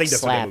 Man, I fuck think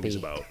that's what that movie's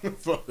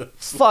Slappy. about.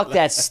 Fuck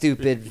that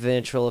stupid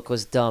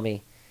ventriloquist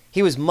dummy.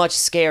 He was much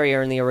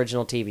scarier in the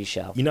original TV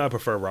show. You know, I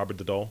prefer Robert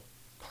the Doll.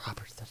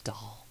 Robert the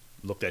Doll.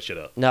 Look that shit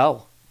up.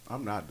 No.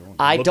 I'm not doing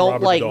that. I Look don't Robert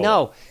the like Doll.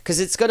 no, because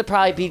it's going to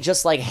probably be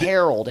just like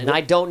Harold, and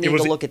I don't need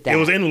to look at that. It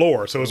was in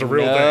lore, so it was a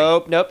real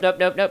thing.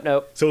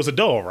 Nope. So it was a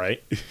doll,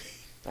 right?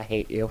 I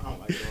hate you. I don't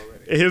like it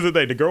already. And here's the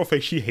thing: the girl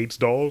face, she hates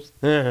dolls,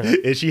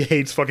 and she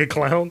hates fucking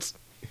clowns.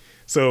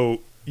 So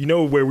you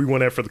know where we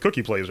went at for the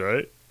cookie place,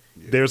 right?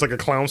 There's like a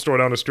clown store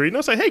down the street, and I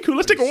was like, "Hey, cool,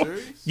 let's Are take a you walk."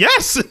 serious?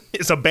 Yes,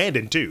 it's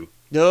abandoned too.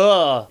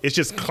 Ugh. It's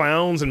just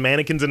clowns and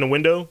mannequins in the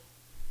window.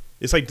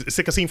 It's like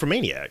a scene from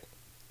Maniac.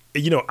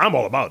 And, I'm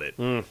all about it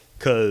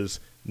because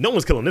no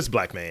one's killing this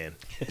black man.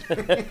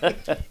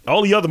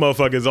 All the other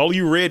motherfuckers, all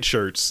you red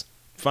shirts,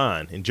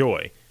 fine,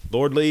 enjoy.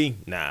 Lord Lee,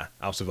 nah,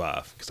 I'll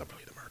survive because I'm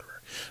really the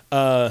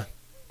murderer.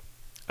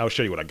 I'll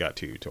show you what I got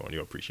to you, Torn.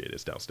 You'll appreciate it.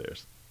 It's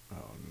downstairs.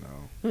 Oh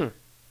no.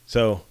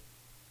 So,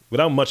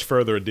 without much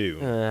further ado,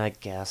 I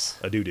guess.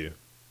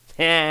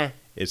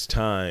 it's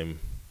time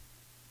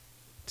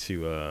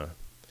to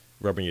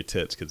rub on your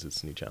tits because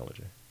it's a new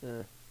challenger.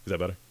 Is that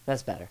better?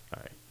 That's better. All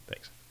right,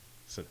 thanks.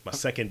 So my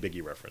second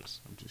Biggie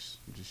reference. I'm just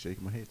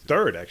shaking my head.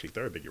 Third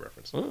Biggie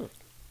reference.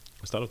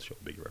 I started the show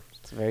with Biggie reference.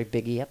 It's a very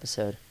Biggie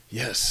episode.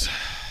 Yes,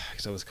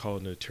 because I was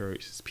calling the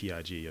Notorious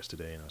P.I.G.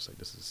 yesterday, and I was like,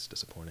 this is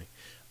disappointing.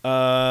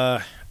 All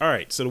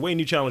right, so the way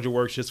New Challenger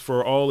works, just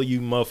for all of you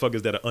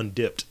motherfuckers that are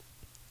undipped,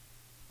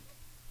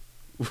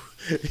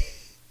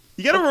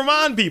 you got to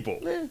remind people.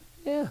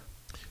 Yeah.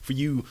 For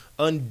you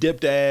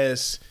undipped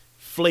ass,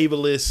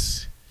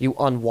 flavorless, You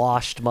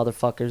unwashed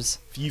motherfuckers.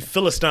 for you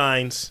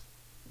Philistines,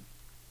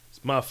 it's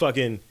my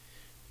fucking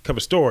cover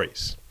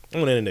stories.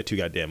 I'm on the internet too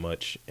goddamn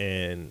much,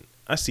 and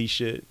I see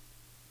shit,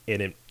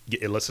 and it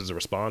elicits a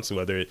response,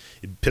 whether it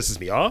pisses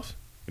me off,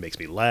 it makes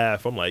me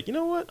laugh. I'm like, you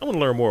know what? I want to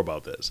learn more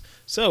about this.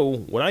 So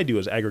what I do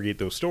is aggregate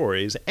those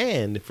stories,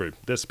 and for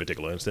this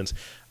particular instance,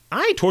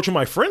 I torture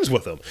my friends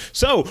with them.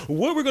 So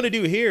what we're going to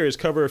do here is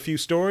cover a few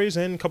stories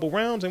and a couple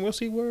rounds, and we'll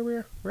see where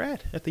we're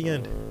at the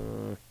end.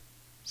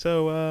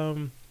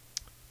 So,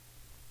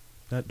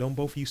 don't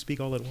both of you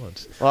speak all at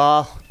once.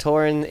 Well,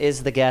 Torin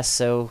is the guest,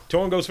 so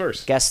Torrin goes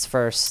first. guest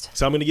first.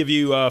 So I'm going to give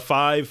you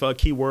 5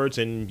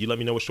 keywords, and you let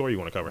me know what story you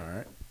want to cover. All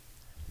right.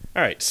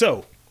 All right,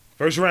 so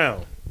first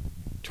round,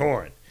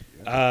 Torrin.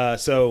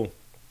 So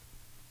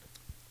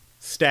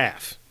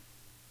staff.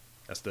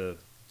 That's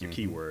your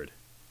keyword.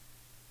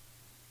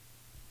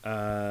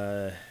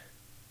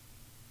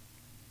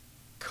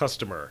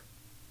 Customer.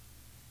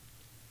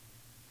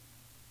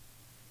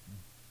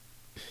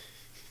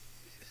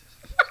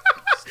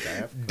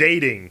 Staff.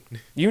 Dating.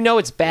 You know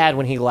it's bad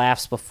when he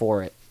laughs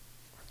before it.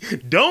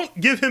 Don't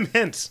give him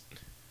hints.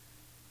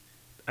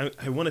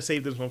 I want to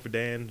save this one for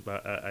Dan,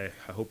 but I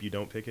hope you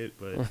don't pick it.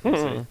 But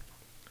let's see.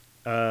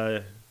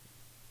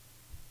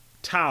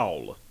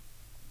 Towel.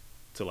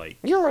 To like,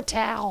 You're a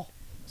towel.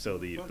 so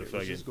the Fuck it, let's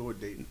fucking. just go with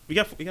dating. We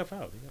got files,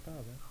 man.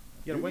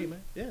 You gotta wait,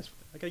 man. Yes,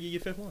 I gotta give you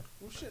a 5th one.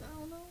 Well, shit, I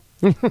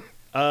don't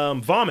know.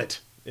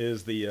 Vomit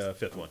is the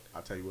 5th one.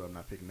 I'll tell you what, I'm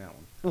not picking that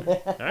one.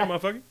 All right,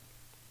 motherfucker.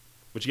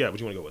 What you got? What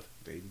you want to go with?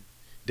 Dating.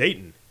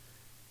 Dayton.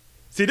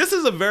 See, this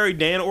is a very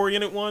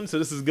Dan-oriented one, so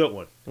this is a good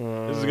one.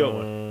 This is a good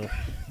one.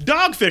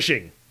 Dog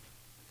fishing.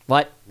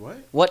 What?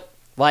 What?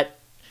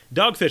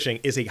 Dog fishing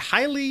is a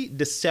highly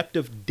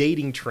deceptive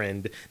dating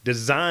trend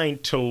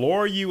designed to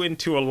lure you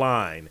into a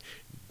line.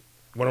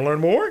 Want to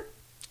learn more?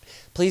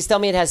 Please tell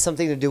me it has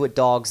something to do with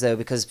dogs, though,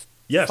 because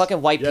Yes.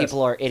 fucking white Yes.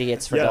 people are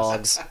idiots for Yes.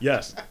 dogs.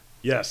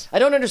 Yes. I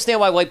don't understand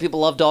why white people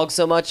love dogs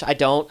so much. I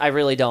don't. I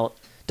really don't.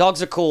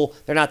 Dogs are cool.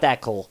 They're not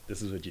that cool.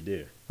 This is what you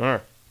do.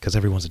 Because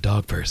everyone's a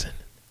dog person.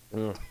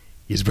 You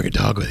just bring a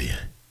dog with you.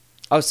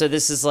 Oh, so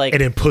this is like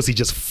And then pussy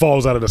just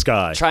falls out of the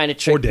sky. trying to Or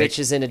trick dick.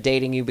 bitches into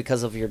dating you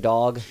because of your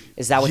dog?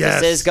 Is that what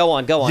Yes. this is? Go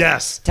on.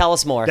 Yes. Tell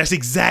us more. That's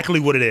exactly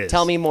what it is.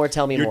 Tell me more.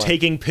 Tell me You're more.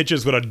 taking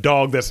pictures with a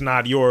dog that's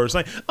not yours.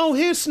 Like, oh,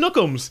 here's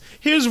Snookums.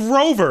 Here's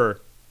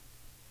Rover.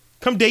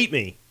 Come date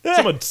me.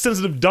 I'm a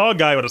sensitive dog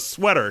guy with a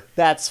sweater.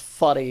 That's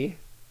funny.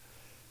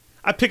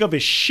 I pick up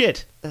his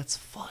shit That's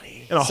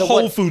funny. in a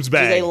Whole Foods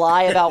bag. Do they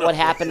lie about what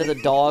happened to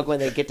the dog when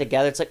they get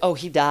together? It's like, oh,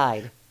 he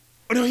died.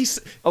 Oh, no, he's.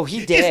 Oh,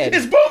 he did.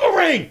 It's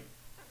Boomerang.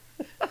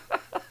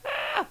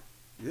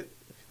 Yeah.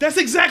 That's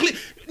exactly.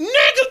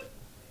 Nigga!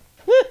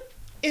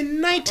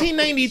 In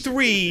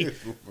 1993,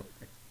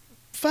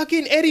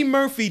 fucking Eddie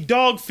Murphy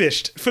dog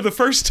fished for the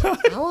first time.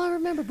 Oh, I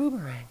remember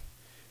Boomerang.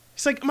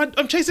 He's like,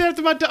 I'm chasing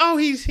after my dog. Oh,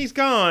 he's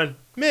gone.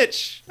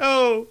 Mitch.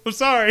 Oh, I'm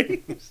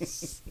sorry.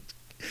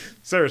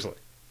 Seriously.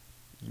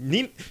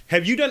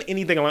 Have you done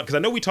anything along? Because I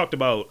know we talked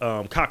about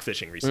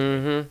cockfishing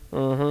recently.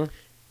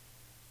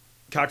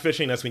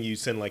 Cockfishing, that's when you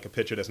send like a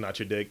picture that's not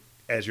your dick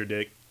as your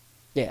dick.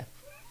 Yeah.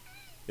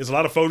 There's a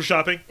lot of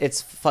photoshopping.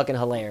 It's fucking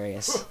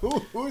hilarious.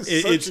 Who is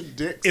It's such a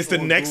dick? it's the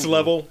on next Google?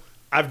 level.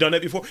 I've done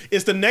it before.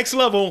 It's the next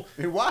level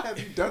And why have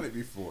you done it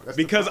before? That's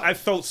the because problem. I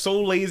felt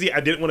so lazy. I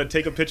didn't want to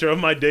take a picture of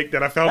my dick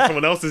that I found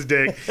someone else's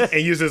dick and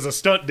use it as a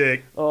stunt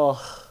dick. Oh,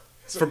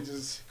 So you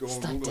just go on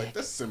Stunt Google dick. like,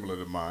 that's similar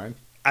to mine.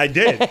 I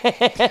did.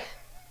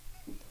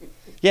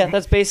 yeah,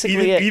 that's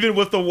basically it. even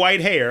with the white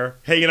hair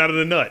hanging out of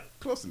the nut.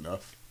 Close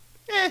enough.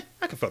 I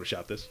can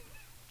Photoshop this.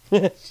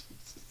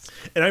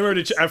 And I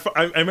remember,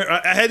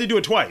 I had to do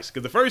it twice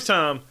because the first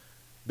time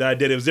that I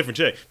did it was a different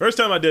chick. First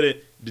time I did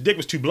it, the dick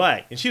was too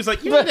black, and she was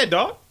like, "You like that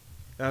dog?"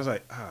 And I was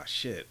like, "Ah,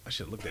 shit, I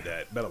should have looked at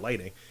that. Better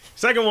lighting."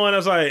 Second one, I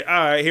was like, "All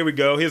right, here we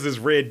go. Here's this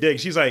red dick."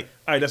 She's like,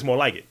 "All right, that's more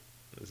like it."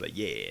 I was like,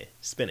 "Yeah,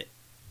 spin it."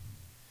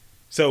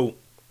 So,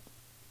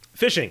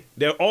 fishing.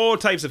 There are all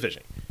types of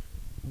fishing.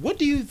 What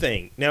do you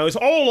think? Now, it's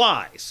all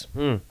lies.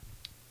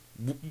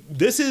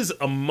 This is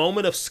a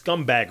moment of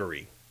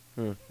scumbaggery.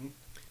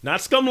 Not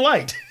scum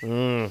light,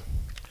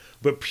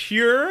 but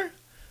pure,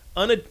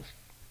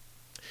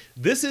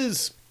 this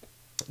is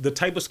the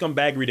type of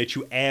scumbaggery that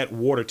you add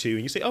water to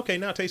and you say, okay,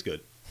 now it tastes good.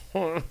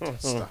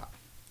 Stop.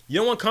 You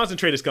don't want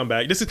concentrated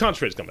scumbag. This is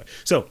concentrated scumbag.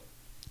 So,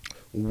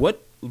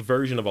 what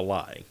version of a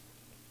lie,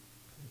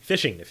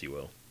 fishing, if you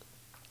will,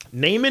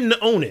 name and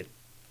own it,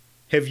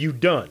 have you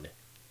done?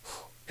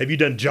 Have you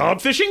done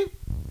job fishing?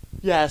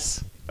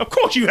 Yes. Of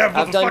course you have,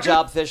 I've done motherfucker.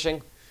 job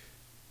fishing.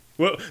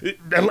 Well,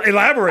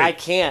 elaborate. I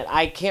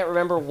can't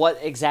remember what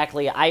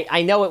exactly.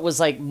 I know it was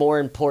like more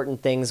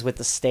important things with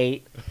the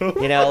state.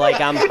 You know,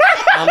 like I'm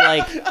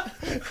like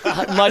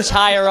much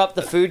higher up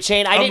the food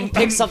chain. I didn't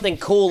pick something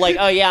cool like,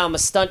 oh yeah, I'm a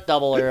stunt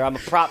double or I'm a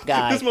prop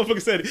guy. This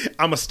motherfucker said,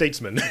 "I'm a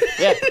statesman.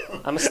 Yeah,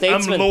 I'm a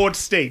statesman. I'm Lord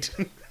State.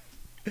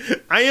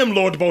 I am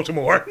Lord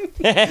Baltimore.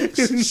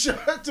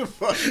 Shut the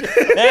fuck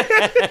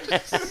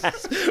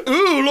up.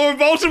 Ooh, Lord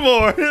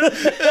Baltimore.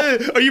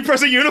 Are you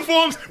pressing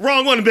uniforms?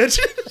 Wrong one, bitch."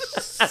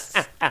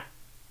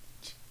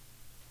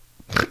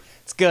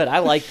 It's good. I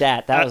like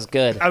that. That was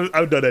good.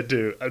 I've done that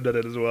too. I've done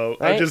it as well.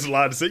 Right? I just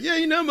lied to say, yeah,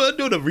 you know, I'm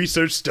doing a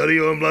research study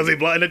on blah, blah,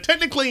 blah. And then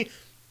technically,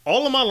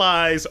 all of my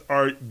lies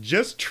are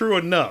just true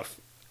enough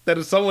that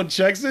if someone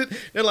checks it,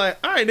 they're like,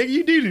 all right, nigga,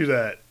 you do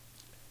that.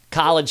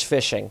 College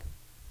fishing.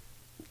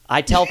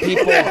 I tell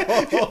people,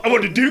 I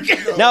went to Duke.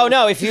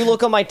 no. If you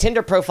look on my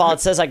Tinder profile, it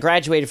says I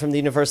graduated from the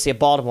University of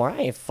Baltimore. I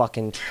ain't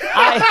fucking.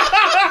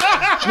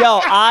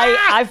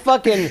 I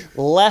fucking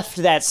left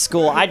that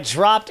school. I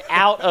dropped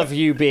out of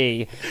UB.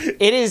 It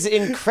is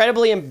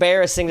incredibly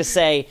embarrassing to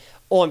say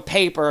on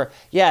paper,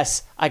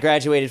 yes, I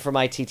graduated from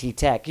ITT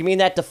Tech. You mean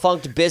that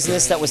defunct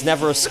business that was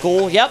never a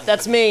school? Yep,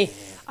 that's me.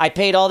 I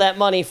paid all that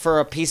money for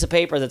a piece of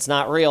paper that's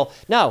not real.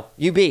 No,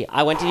 UB.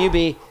 I went to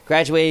UB,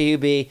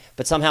 graduated UB,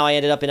 but somehow I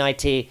ended up in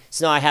IT.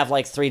 So now I have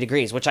like 3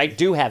 degrees, which I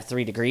do have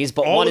 3 degrees,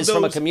 but All one of is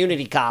from a those-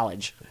 community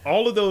college.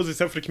 All of those,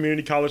 except for the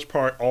community college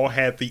part, all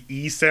had the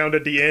E sound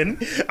at the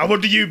end. I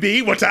went to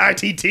UB, went to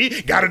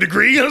ITT, got a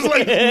degree. I was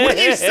like, what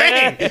are you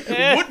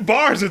saying? What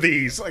bars are It's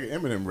these? like an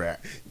Eminem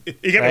rap.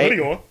 You got Right? a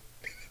hoodie on.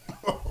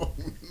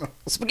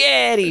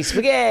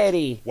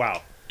 Spaghetti.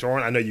 Wow.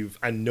 Torrin,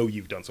 I know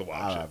you've done some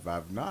wild shit.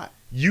 I've not.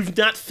 You've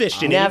not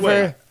fished in Never.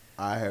 any way.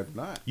 I have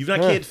not. You've not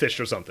kid fished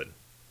or something.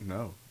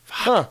 No.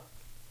 Huh.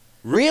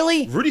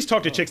 Really? Rudy's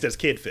talked to chicks that's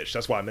kid fish.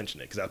 That's why I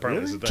mentioned it, because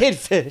apparently it's a thing. Kid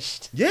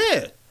fished.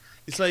 Yeah.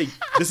 It's like,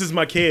 this is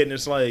my kid, and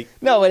it's like,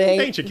 No, it it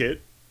ain't. ain't your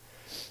kid.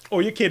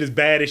 Or your kid is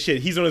bad as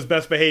shit. He's on his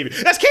best behavior.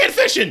 That's kid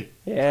fishing!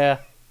 Yeah.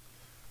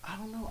 I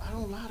don't know. I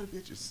don't lie to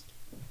bitches.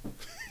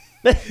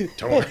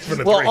 Torrin from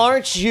the Well, three.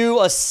 aren't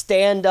you a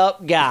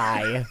stand-up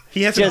guy?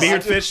 He has some just-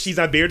 beard fish. He's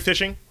not beard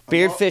fishing.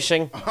 Beard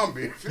fishing. I'm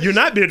being fishy. You're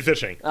not beard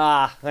fishing.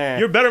 You're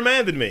You're a better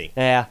man than me.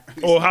 yeah.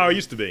 Or how I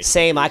used to be.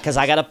 Same, because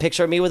I got a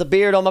picture of me with a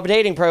beard on my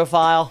dating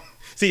profile.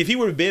 See, if he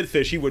were a beard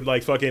fish, he would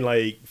like fucking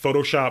like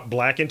Photoshop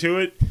black into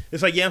it.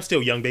 It's like, yeah, I'm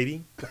still young,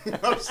 baby.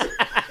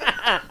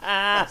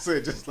 I say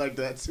it just like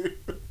that too.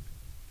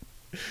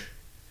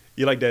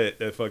 You like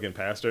that fucking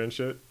pastor and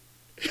shit?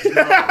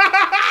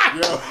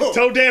 Yo.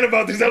 Tell Dan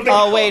about this.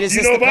 Oh wait, is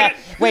you this know the about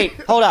wait?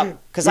 Hold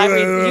up, because I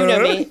read.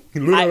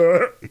 You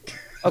know me.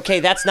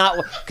 Okay, that's not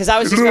because I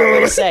was just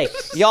going to say.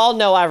 Y'all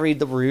know I read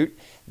the Root.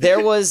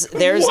 There's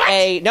What?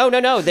 a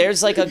no.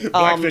 There's like a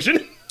Black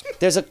fishing?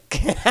 There's a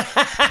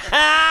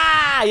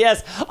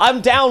yes.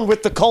 I'm down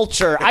with the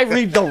culture. I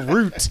read the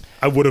Root,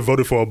 I would have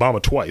voted for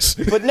Obama twice.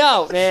 but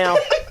no, now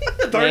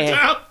Third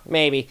time?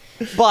 maybe,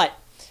 but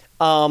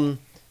no.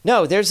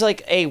 There's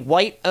like a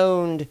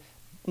white-owned,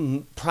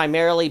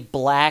 primarily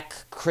black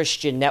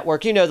Christian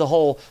network. You know, the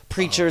whole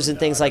preachers and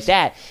things like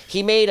that.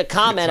 He made a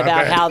comment not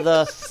about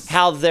bad.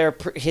 how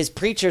his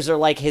preachers are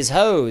like his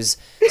hoes.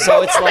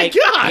 So it's Oh my like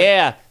God.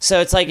 yeah. So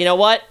it's like, you know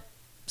what?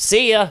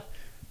 See ya.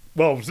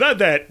 Well, it's not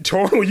that.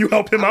 Tor, will you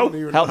help him I out? don't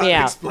even Help know me how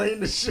to out. explain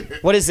the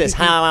shit. What is this?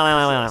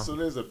 So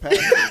there's a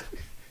pastor.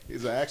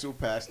 He's an actual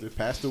pastor,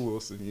 Pastor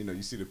Wilson. You know,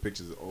 you see the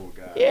pictures of old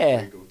guy,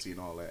 Yeah. big goatee and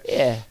all that.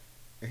 Yeah.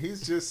 And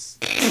he's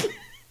just.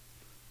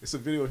 It's a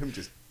video of him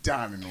just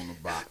diving on the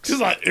box,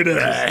 Just like,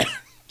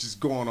 just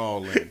going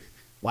all in.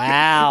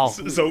 Wow.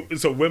 so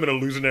women are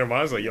losing their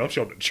minds. Like, yo, I'm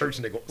showing up to church,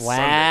 nigga. on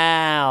Sunday.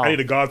 Wow. I need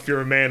a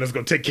God-fearing man that's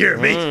gonna take care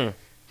of me.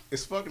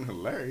 It's fucking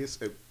hilarious,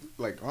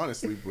 like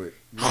honestly, but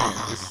man,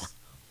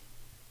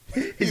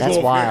 He's That's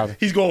going, wild.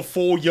 He's going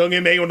full young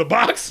MA on the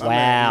box. my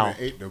Wow. man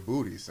ate the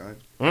booty, son.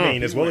 I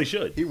mean, as well he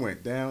should. He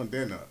went down,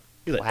 then up.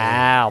 He's like,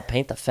 Wow.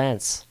 Paint the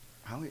fence.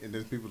 And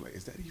then people are like,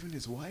 is that even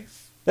his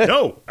wife?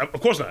 no, of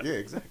course not. Yeah,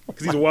 exactly.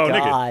 Because he's a wild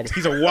God. nigga.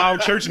 He's a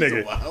wild church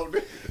nigga. Wow.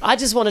 I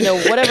just want to know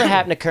whatever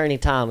happened to Kearney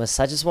Thomas.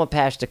 I just want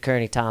Pastor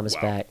Kearney Thomas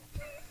Wow. back.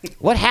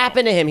 What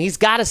happened to him? He's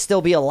got to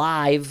still be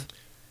alive.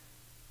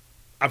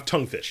 I've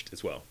tongue fished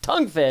as well.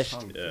 Tongue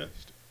fished. Yeah.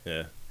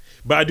 Yeah.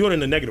 But I do it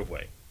in a negative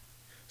way.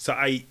 So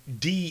I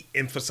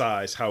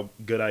de-emphasize how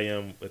good I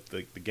am with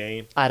the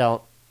game I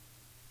don't.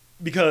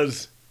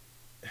 because,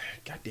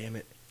 God damn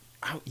it,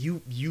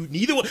 you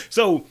neither one.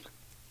 So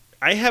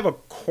I have a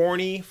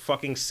corny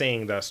fucking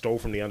saying that I stole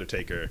from the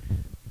Undertaker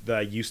that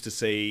I used to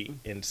say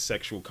in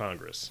Sexual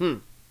Congress.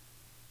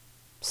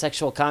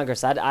 Sexual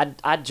Congress.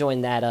 I'd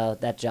join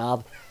that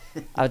job.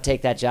 I would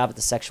take that job at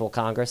the Sexual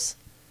Congress.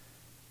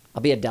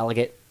 I'll be a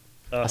delegate.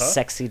 A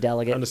sexy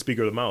delegate. I'm the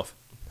speaker of the mouth.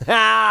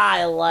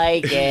 I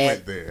like Went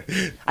it. there.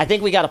 I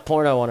think we got a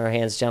porno on our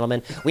hands,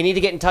 gentlemen. We need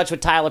to get in touch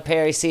with Tyler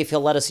Perry, see if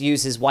he'll let us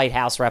use his White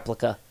House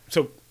replica.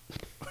 So,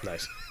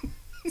 nice.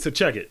 So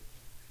check it.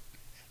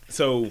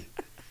 So,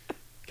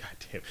 God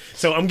damn damn.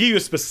 So I'm giving you a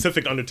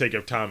specific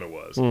Undertaker time it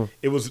was.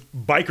 It was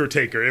Biker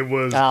Taker. It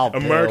was Oh,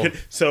 American.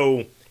 Bill.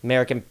 So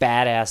American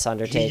Badass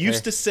Undertaker. he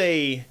used to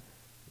say,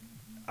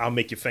 "I'll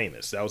make you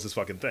famous." That was his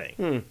fucking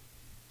thing.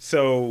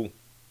 So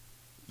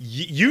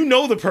you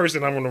know the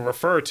person I'm going to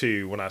refer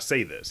to when I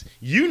say this.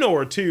 You know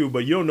her too,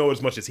 but you don't know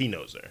as much as he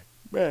knows her.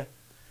 Yeah.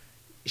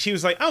 She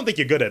was like, "I don't think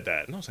you're good at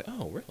that," and I was like,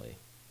 "Oh, really?"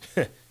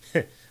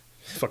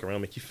 Fuck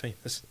around, make you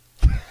famous.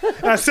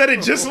 I said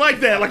it just like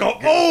that, like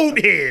an old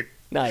head.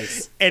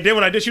 Nice. And then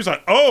when I did, she was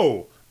like,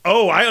 "Oh,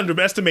 I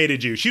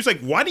underestimated you." She was like,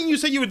 "Why didn't you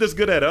say you were this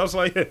good at it?" I was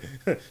like,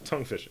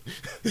 "Tongue fishing."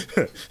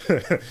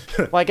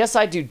 Well, I guess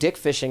I do dick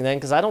fishing then,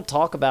 because I don't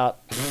talk about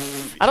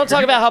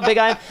how big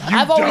I am.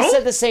 I've always don't?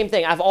 said the same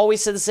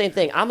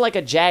thing. I'm like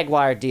a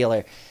Jaguar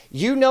dealer.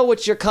 You know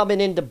what you're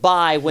coming in to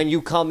buy when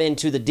you come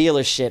into the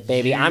dealership,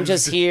 baby. I'm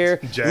just here.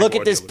 Jaguar Look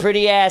at this dealer.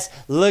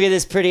 Look at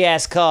this pretty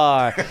ass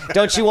car.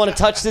 Don't you want to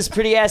touch this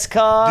pretty ass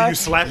car? Do you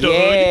slap the hood?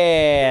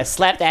 Yeah,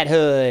 slap that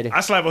hood.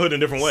 I slap a hood in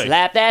a different way.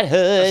 Slap that I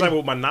hood. slap it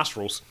with my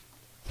nostrils.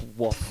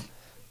 Woof.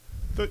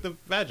 The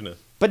vagina.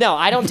 But no,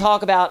 I don't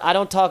talk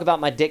about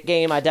my dick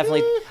game. I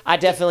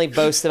definitely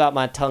boast about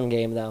my tongue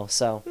game though.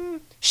 So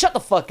shut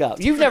the fuck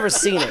up. You've never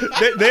seen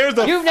it. There's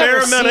a You've fair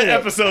never amount of seen it.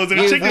 episodes. And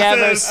the You've chicken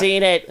never says,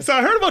 seen it. So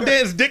I heard about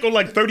Dan's dick on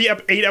like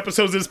 38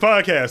 episodes of this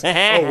podcast.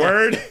 Oh,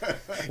 word?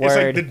 It's like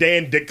Word. the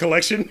Dan Dick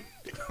collection.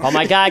 Oh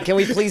my god, can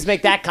we please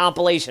make that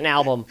compilation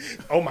album?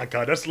 Oh my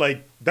God,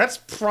 that's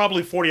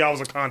probably 40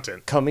 hours of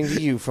content. Coming to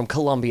you from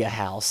Columbia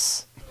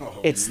House.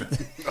 It's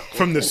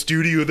From the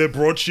studio that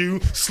brought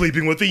you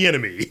Sleeping with the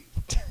Enemy.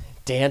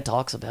 Dan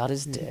talks about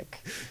his dick.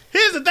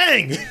 Here's the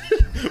thing.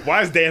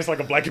 Why is Dan like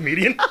a black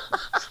comedian?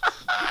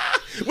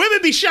 Women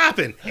be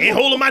shopping. Ain't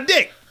holding my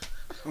dick.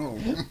 Oh,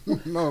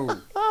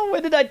 no. Oh,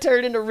 when did I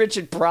turn into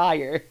Richard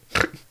Pryor?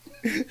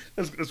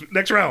 That's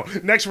next round.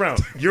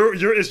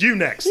 It's you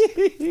next.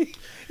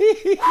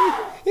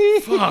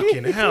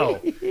 Fucking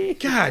hell.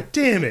 God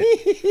damn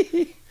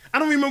it. I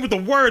don't remember what the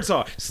words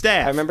are.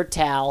 Staff. I remember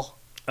Tal.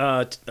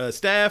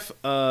 Staff,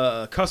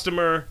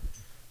 customer,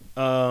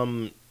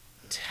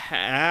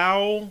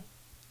 towel,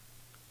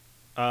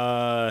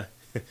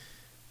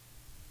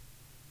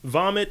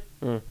 vomit,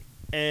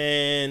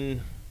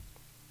 and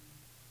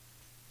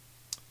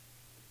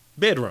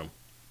bedroom.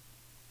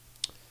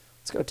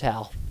 Let's go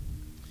Tal.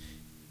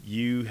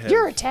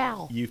 You're a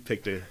towel. You've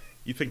picked a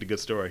good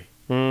story.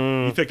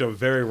 You picked a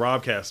very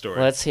Robcast story.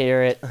 Let's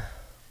hear it.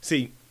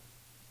 See,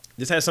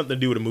 this has something to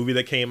do with a movie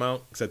that came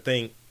out, because I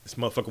think this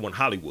motherfucker won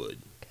Hollywood.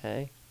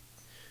 Okay.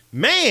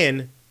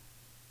 Men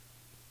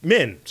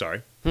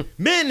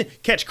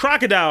catch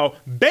crocodile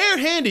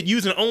barehanded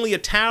using only a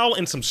towel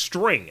and some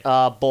string.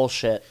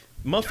 Bullshit.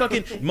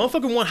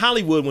 Motherfucking won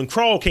Hollywood when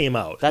Crawl came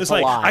out. That's it's a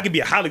like, lie. I could be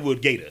a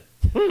Hollywood gator.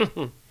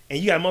 And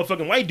you got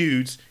motherfucking white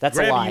dudes That's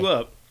a grabbing lie. you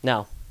up.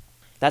 No.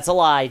 That's a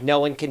lie. No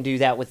one can do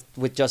that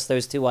with just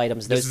those two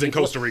items. This is in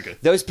Costa Rica.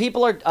 Those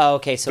people are... Oh,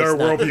 okay, so Third it's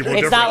not, world people are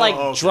it's different. not like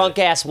Oh, okay.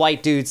 drunk-ass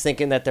white dudes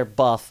thinking that they're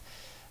buff.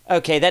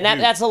 Okay, then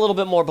that's a little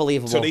bit more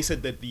believable. So they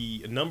said that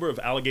the number of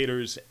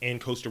alligators in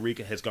Costa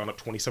Rica has gone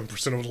up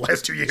 27% over the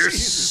last 2 years.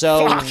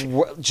 So,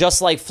 Fuck.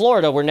 just like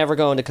Florida, we're never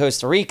going to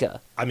Costa Rica.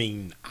 I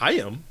mean, I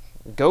am.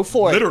 Go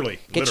for it. Literally.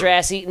 Get your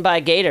ass eaten by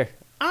a gator.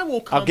 I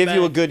will come I'll give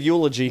you a back good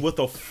eulogy. with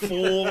a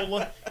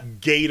full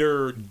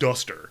gator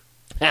duster.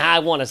 I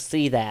want to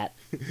see that.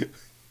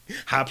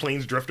 High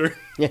Plains Drifter.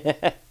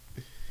 But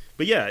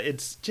yeah,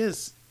 it's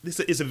just... This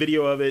is a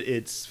video of it.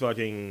 It's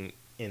fucking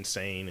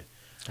insane.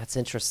 That's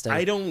interesting.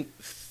 I don't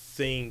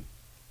think,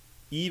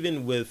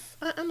 even with...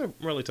 I'm a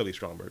relatively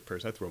strong bird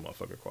person. I threw a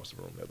motherfucker across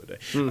the room the other day.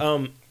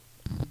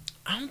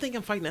 I don't think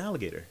I'm fighting an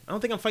alligator. I don't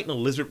think I'm fighting a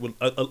lizard with...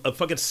 A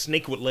fucking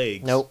snake with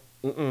legs. Nope.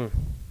 Mm-mm.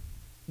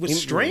 With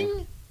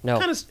string? No.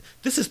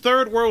 This is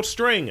third world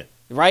string.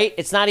 Right?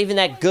 It's not even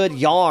that good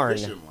yarn.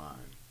 Fishing line.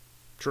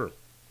 True.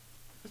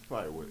 That's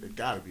probably what it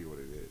gotta be what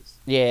it is.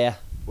 Yeah.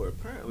 But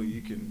apparently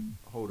you can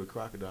hold a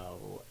crocodile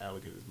or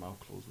alligator's mouth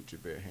closed with your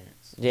bare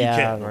hands. Yeah.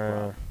 You can. No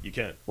problem. You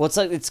can. Well,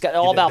 it's got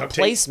all that about duct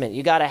tape? placement.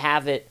 You got to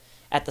have it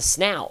at the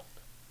snout.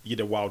 You get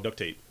the wild duct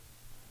tape.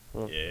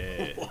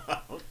 Yeah.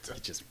 You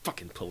just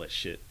fucking pull that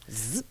shit.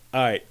 Zzz.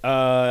 All right.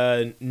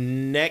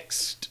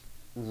 Next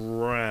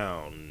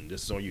round.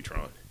 This is on you,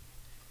 Tron.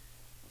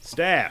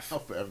 Staff. I'll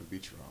forever be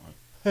Tron.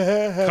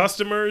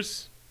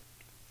 Customers.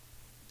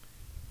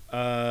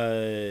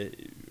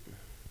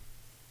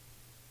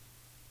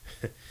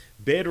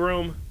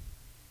 Bedroom.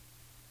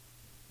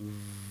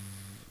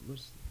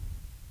 What's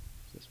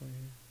this one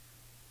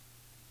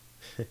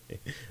here?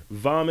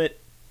 Vomit.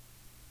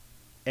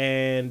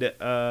 And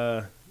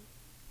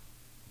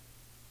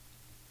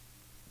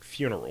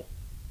funeral.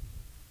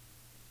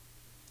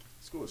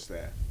 Let's go with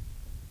staff.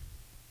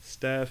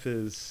 Staff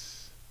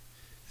is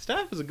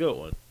a good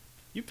one.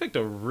 You picked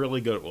a really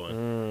good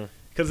one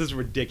because it's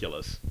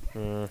ridiculous.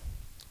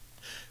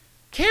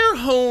 Care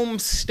home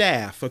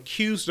staff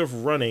accused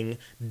of running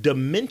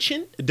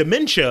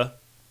dementia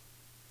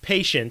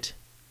patient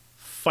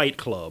fight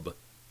club.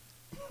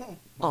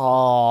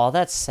 Oh,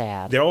 that's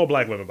sad. They're all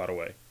black women, by the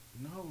way.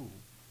 No.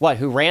 What?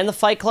 Who ran the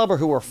Fight Club or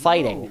who were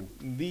fighting?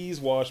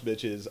 These wash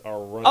bitches are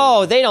running.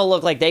 Oh, they don't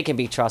look like they can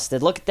be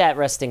trusted. Look at that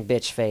resting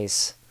bitch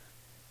face.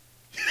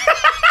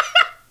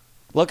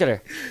 Look at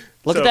her.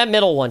 Look So, at that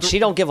middle one. She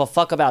don't give a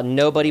fuck about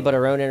nobody but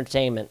her own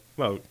entertainment.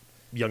 Well,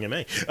 young and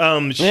May.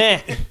 Eh.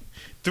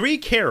 3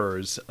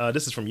 carers,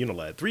 this is from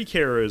Unilad, 3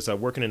 carers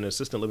working in an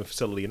assisted living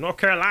facility in North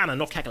Carolina,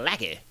 North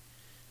Kakalaki.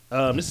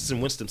 This is in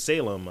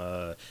Winston-Salem,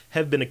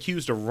 have been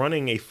accused of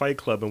running a fight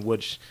club in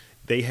which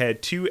they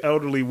had 2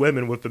 elderly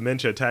women with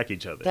dementia attack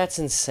each other. That's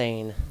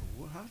insane.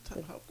 What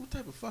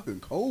type of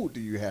fucking code do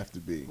you have to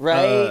be?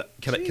 Right?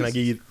 Can I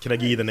give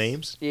you the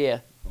names? Yeah.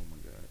 Oh my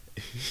god.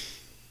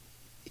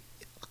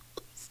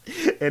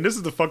 And this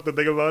is the fucked up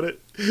thing about it,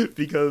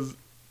 because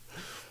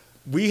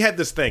we had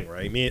this thing,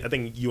 right? I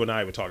think you and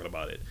I were talking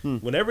about it.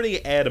 Whenever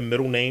they add a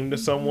middle name to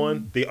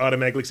someone, they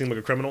automatically seem like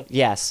a criminal.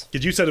 Yes.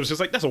 Because you said it was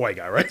just like, that's a white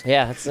guy, right?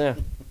 Yeah, that's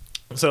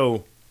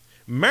So,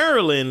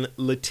 Marilyn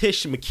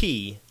Letitia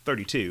McKee,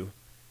 32.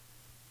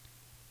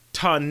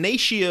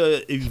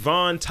 Tarnacia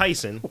Yvonne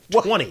Tyson,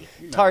 20.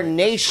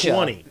 Tarnacia.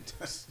 20.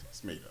 That's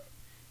made up.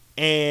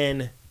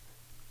 And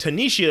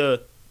Tanisha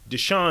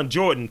Deshaun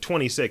Jordan,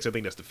 26. I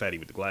think that's the fatty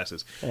with the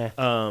glasses.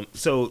 Yeah.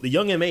 So the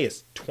young MA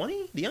is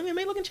 20? The young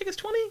MA looking chick is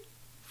 20?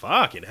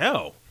 Fucking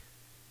hell.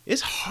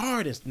 It's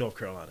hard in North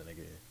Carolina,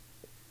 nigga.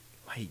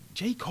 Like,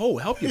 J. Cole,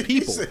 help your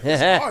people.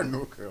 It's hard in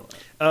North Carolina.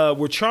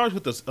 We're charged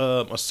with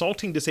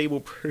assaulting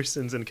disabled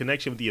persons in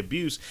connection with the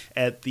abuse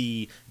at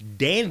the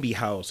Danby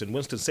House in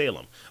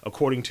Winston-Salem,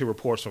 according to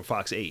reports from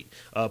Fox 8.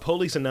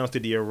 Police announced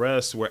that the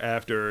arrests were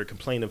after a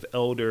complaint of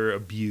elder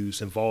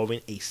abuse involving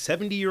a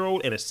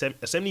 70-year-old and a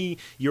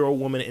 70-year-old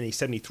woman and a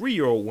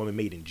 73-year-old woman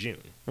made in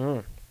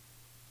June.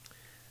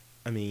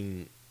 I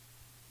mean,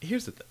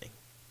 here's the thing.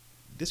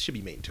 This should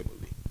be made into a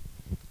movie.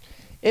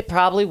 It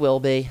probably will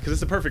be. Because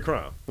it's a perfect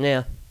crime.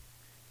 Yeah.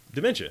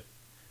 Dementia.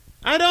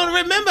 I don't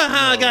remember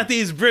how I got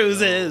these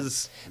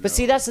bruises. But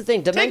see, that's the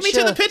thing. Dementia, Take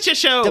me to the picture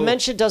show.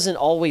 Dementia doesn't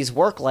always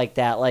work like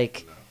that.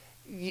 Like,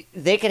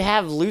 they could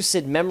have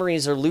lucid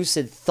memories or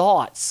lucid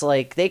thoughts.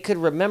 Like, they could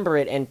remember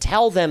it and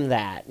tell them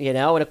that, you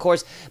know? And of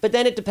course, but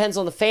then it depends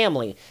on the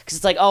family. Because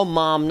it's like, oh,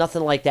 Mom,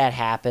 nothing like that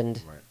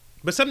happened. Right.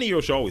 But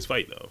 70-year-olds should always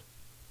fight, though.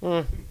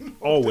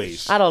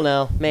 Always. I don't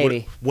know.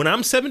 Maybe. When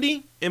I'm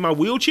 70 in my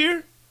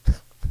wheelchair,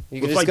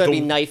 You're with, just like, going to the-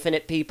 be knifing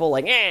at people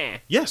like,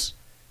 yes.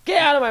 get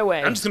out of my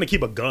way. I'm just going to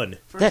keep a gun.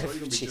 First of all, you're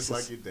gonna be Jesus. just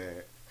like your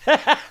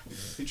dad.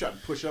 He tried to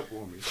push up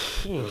on me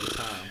all the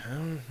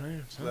time.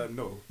 Just let him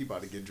know he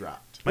about to get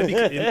dropped.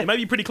 It might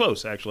be pretty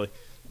close, actually.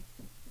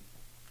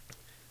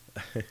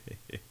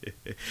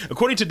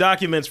 According to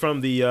documents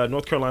from the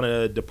North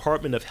Carolina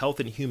Department of Health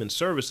and Human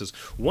Services,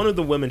 one of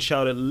the women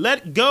shouted,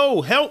 "Let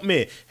go! Help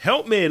me!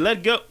 Help me!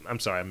 Let go!" I'm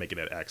sorry, I'm making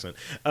that accent.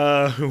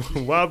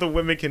 While the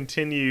women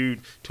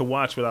continued to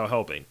watch without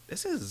helping.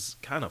 This is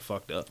kind of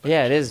fucked up.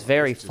 Yeah, it is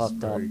very It's just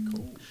fucked up. very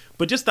cool.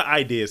 But just the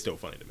idea is still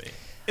funny to me.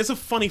 It's a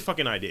funny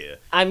fucking idea.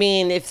 I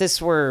mean, if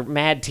this were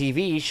Mad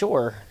TV,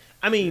 sure.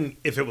 I mean,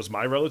 if it was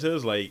my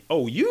relatives, like,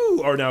 oh,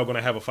 you are now going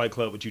to have a fight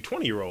club with you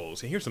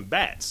 20-year-olds, and here's some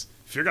bats.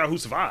 Figure out who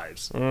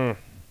survives. It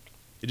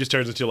just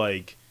turns into,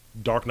 like,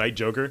 Dark Knight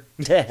Joker.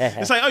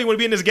 It's like, oh, you want to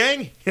be in this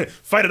gang?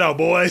 Fight it out,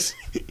 boys.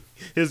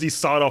 Here's these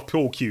sawed-off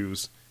pool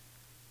cues.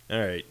 All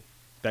right.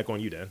 Back on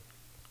you, Dan.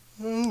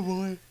 Oh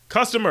boy.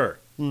 Customer.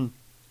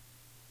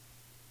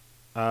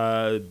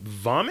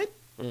 Vomit.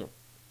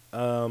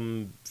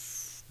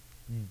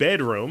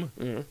 Bedroom.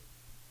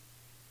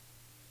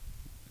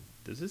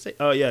 Does it say?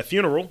 Oh, yeah,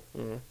 funeral.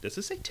 Does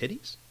it say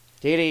titties?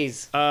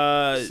 Titties.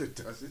 Does it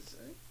say?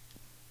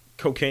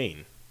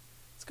 Cocaine.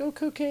 Let's go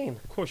cocaine.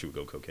 Of course you would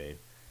go cocaine.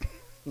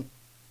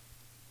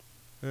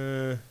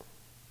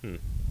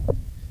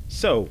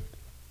 So,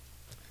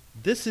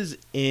 this is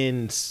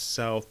in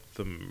South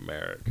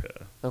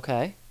America.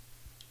 Okay.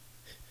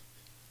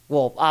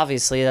 Well,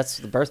 obviously, that's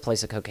the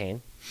birthplace of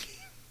cocaine.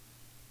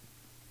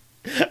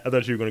 I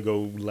thought you were going to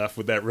go left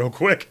with that real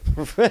quick.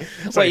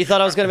 What, you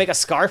thought I was going to make a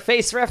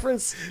Scarface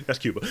reference? That's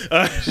Cuba.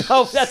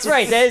 Oh, that's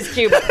right. That is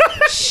Cuba.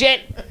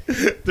 Shit.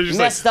 They're just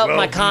Messed like, up well,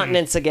 my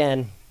continents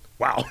again.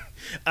 Wow.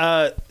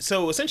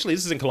 So essentially,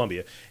 this is in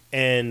Colombia,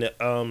 and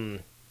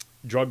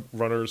drug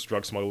runners,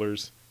 drug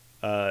smugglers,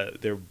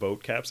 their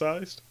boat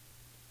capsized.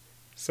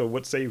 So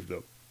what saved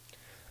them?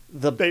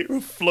 They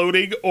were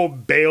floating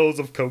on bales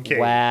of cocaine.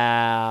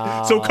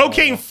 Wow. So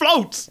cocaine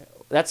floats.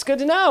 That's good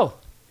to know.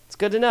 It's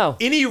good to know.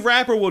 Any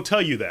rapper will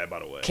tell you that, by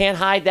the way. Can't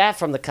hide that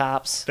from the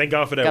cops. Thank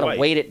God for that. Gotta light.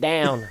 weight it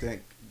down.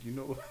 Thank you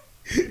know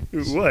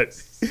What?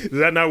 Does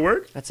that not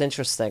work? That's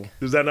interesting.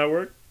 Does that not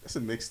work? that's a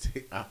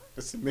mixtape.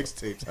 That's a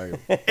mixtape title.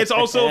 It's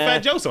also a Fat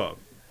Joe song.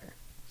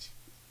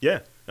 Yeah.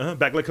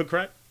 Back like cook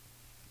crack.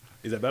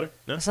 Is that better?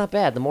 No. That's not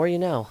bad. The more you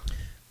know.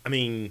 I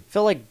mean, I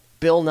feel like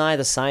Bill Nye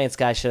the Science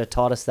Guy should have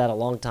taught us that a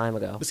long time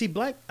ago. but see,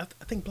 I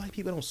think black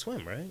people don't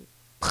swim,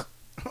 right?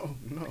 Oh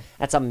no,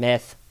 That's a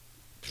myth.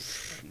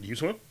 Do you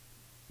swim?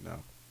 no.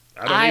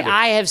 I don't either.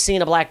 I have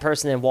seen a black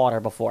person in water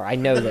before. I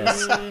know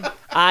this.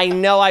 I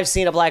know I've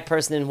seen a black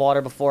person in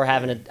water before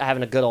having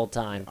a good old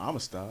time. I'm a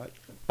stud.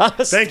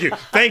 Thank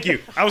you.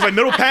 I was like,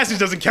 middle passage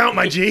doesn't count,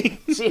 my G.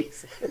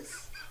 Jesus.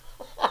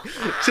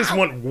 Just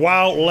went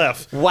wild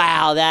left.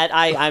 Wow,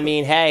 I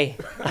mean, hey,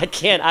 I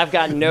can't. I've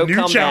got no New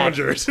comeback.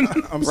 challengers.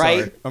 I'm Right?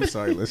 sorry. I'm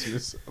sorry,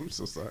 listeners. I'm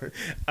so sorry.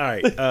 All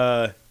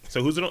right.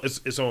 So who's it on?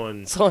 It's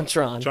on It's on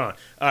Tron. Tron.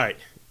 All right.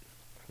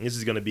 This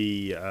is going to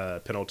be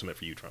penultimate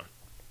for you, Tron.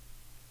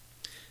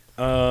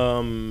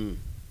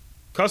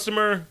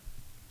 Customer,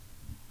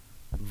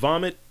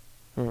 vomit,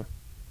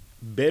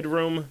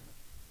 bedroom,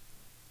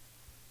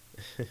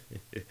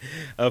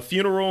 a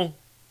funeral,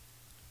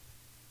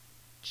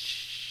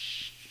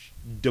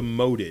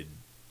 demoted.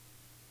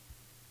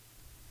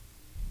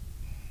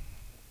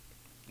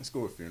 Let's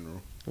go with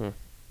funeral. All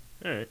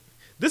right.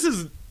 This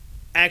is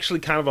actually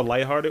kind of a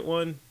lighthearted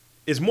one.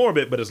 It's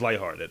morbid, but it's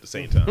lighthearted at the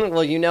same time.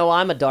 Well, you know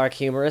I'm a dark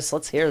humorist.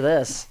 Let's hear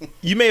this.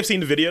 You may have seen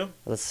the video.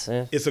 Let's.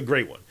 It's a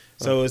great one.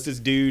 So it's this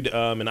dude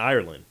in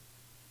Ireland.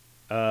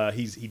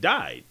 He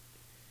died,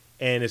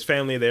 and his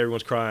family there,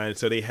 everyone's crying.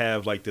 So they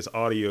have like this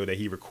audio that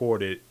he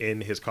recorded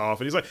in his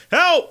coffin. He's like,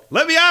 "Help!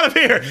 Let me out of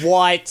here!"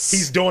 What?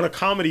 He's doing a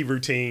comedy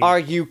routine Are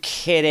you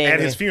kidding? at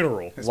his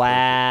funeral.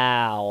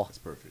 Wow. That's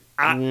perfect.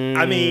 I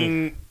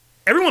mean,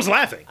 everyone's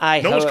laughing.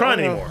 No one's crying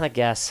anymore. I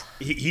guess.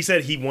 He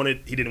said he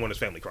didn't want his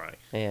family crying.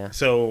 Yeah.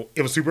 So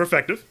it was super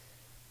effective.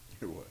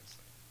 It was.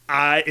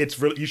 It's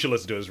really, you should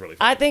listen to it. It's really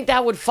funny. I think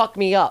that would fuck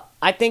me up.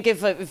 I think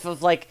if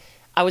like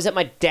I was at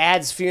my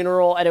dad's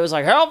funeral and it was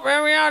like, "Help,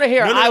 get me out of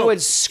here," No, I would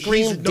he's-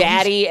 scream no,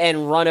 "Daddy"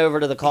 and run over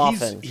to the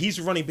coffin.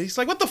 He's running, but he's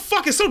like, "What the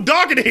fuck? It's so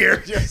dark in here."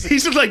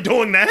 He's just like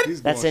doing that.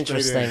 He's That's going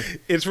straight in. interesting.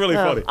 It's really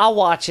Oh, funny. I'll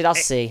watch it. I'll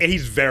see. And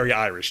he's very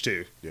Irish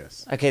too.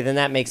 Yes. Okay, then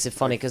that makes it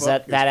funny because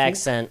Fuck, that it's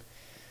accent.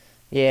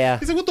 Yeah,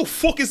 He's like, "What the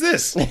fuck is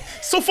this?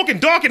 It's so fucking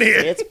dark in here."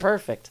 it's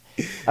perfect.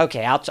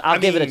 Okay, I'll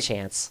give it a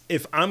chance.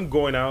 If I'm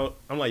going out,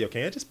 I'm like, "Yo,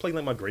 can I just play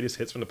like my greatest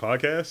hits from the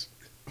podcast?"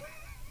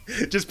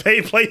 Just play.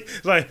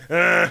 It's like,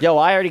 Yo,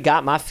 I already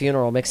got my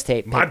funeral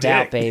mixtape My picked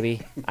out, dick.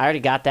 baby. I already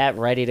got that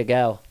ready to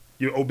go.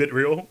 your obit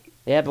reel.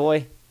 Yeah,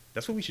 boy.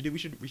 That's what we should do. We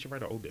should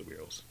write our obit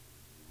reels.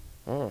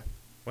 Oh.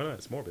 Why not?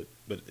 It's morbid,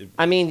 but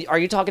I mean, are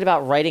you talking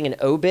about writing an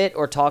obit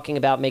or talking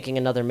about making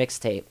another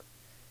mixtape?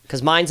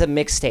 Because mine's a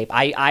mixtape.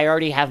 I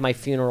already have my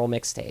funeral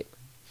mixtape.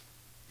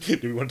 do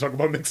we want to talk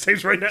about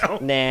mixtapes right now?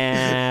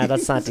 Nah,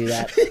 let's not do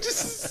that.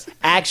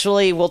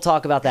 Actually, we'll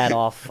talk about that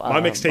off. My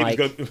mixtape Mike.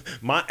 is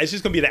going. It's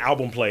just gonna be the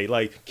album play.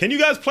 Like, can you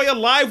guys play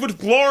Alive with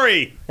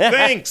Glory?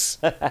 Thanks.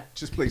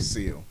 Just play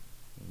Seal.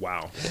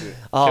 Wow.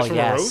 Oh Kiss from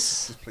a Rose?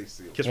 yes, Just play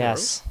Seal. Kiss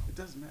yes. It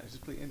doesn't matter.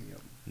 Just play any of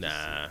them. from a Rose?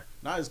 Nah.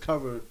 Not his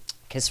cover.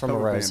 Kiss from a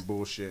cover Rose. band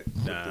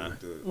bullshit. Nah. With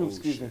the old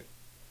excuse shit. me.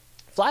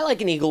 Fly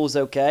Like an Eagle was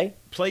okay.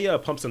 Play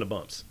Pumps and the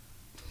Bumps.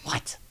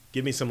 What?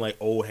 Give me some like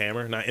old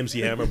Hammer, not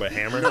MC Hammer, but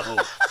Hammer.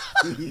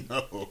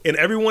 No. And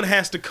everyone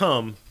has to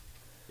come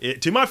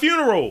to my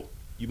funeral.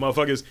 You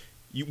motherfuckers,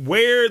 you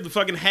wear the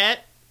fucking hat.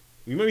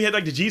 You remember you had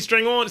like the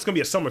G-string on? It's gonna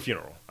be a summer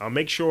funeral.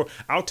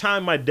 I'll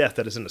time my death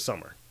that it's in the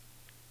summer.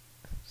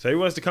 So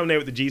everyone has to come there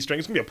with the G-string.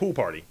 It's gonna be a pool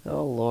party.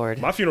 Oh Lord.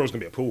 My funeral's gonna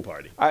be a pool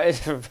party.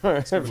 Like,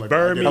 Bury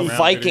I me. get a around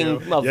Viking,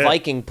 video. a Yeah.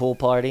 Viking pool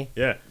party.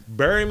 Yeah,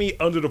 bury me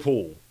under the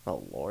pool,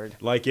 Oh Lord.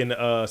 like in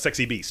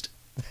Sexy Beast.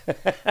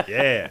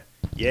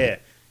 Yeah.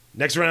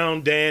 Next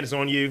round, Dan, it's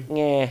on you.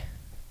 Yeah.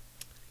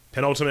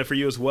 Penultimate for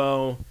you as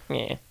well.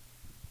 Yeah.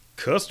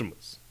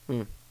 Customers.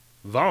 Mm.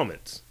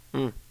 Vomits.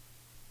 Mm.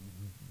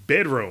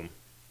 Bedroom.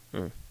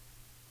 Mm.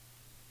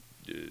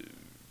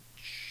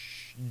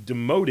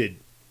 Demoted.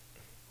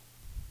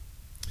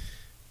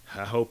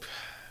 I hope.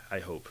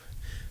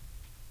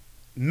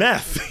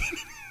 Meth.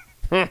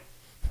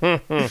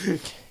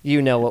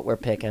 You know what we're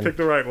picking. Pick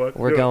the right one.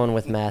 We're Do it. going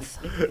with meth.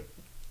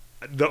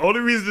 The only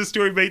reason this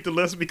story made the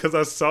list because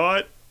I saw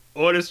it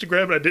on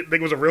Instagram and I didn't think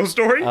it was a real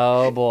story.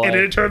 Oh boy. And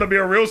then it turned out to be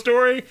a real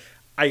story.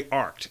 I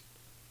arced.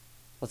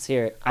 Let's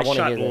hear it. I I want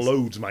to shot hear this.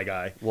 loads, my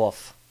guy.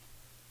 Woof.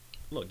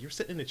 Look, you're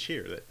sitting in a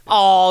chair.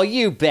 Oh,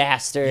 you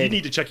bastard. You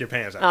need to check your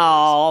pants out.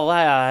 Oh,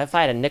 wow. If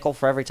I had a nickel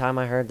for every time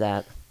I heard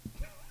that.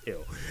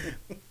 Ew.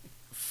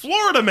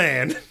 Florida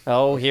man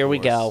Oh, here we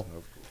go. Of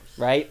course.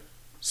 Right?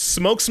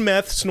 smokes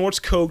meth, snorts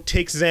coke,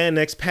 takes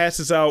Xanax,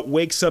 passes out,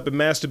 wakes up and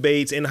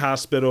masturbates in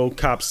hospital.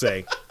 Cops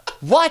say.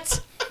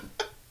 What?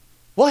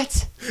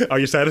 What? Are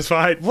you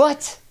satisfied?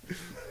 What?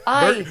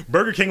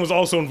 Burger King was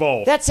also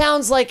involved. That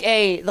sounds like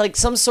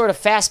some sort of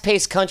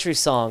fast-paced country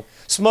song.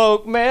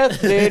 Smoke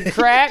meth, did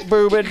crack,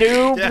 booba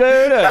doo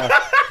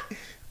doo.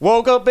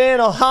 Woke up in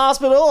a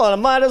hospital and I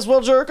might as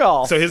well jerk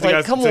off. So here's the Like,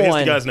 guy's. come So here's on.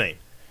 the guy's name.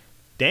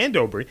 Dan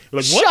Dobry.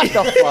 Like, Shut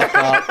what? the fuck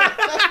up.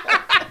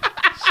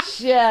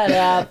 Shut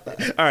up.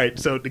 All right.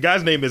 So the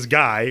guy's name is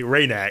Guy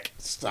Raynack.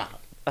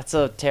 Stop. That's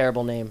a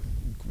terrible name.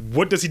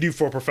 What does he do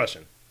for a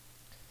profession?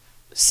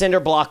 Cinder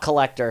block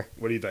collector.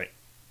 What do you think?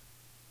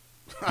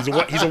 He's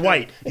a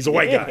white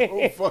guy.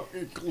 No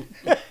fucking clue.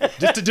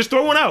 Just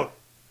throw one out.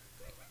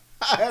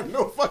 I have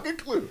no fucking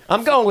clue.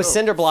 I'm going with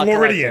cinder block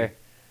Floridian. collector.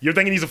 You're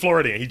thinking he's a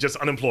Floridian. He's just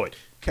unemployed.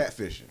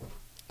 Catfishing.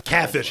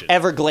 Catfishing.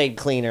 Everglade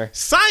cleaner.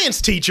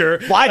 Science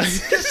teacher. What?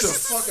 Get the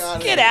fuck out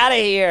of Get here. out of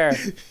here.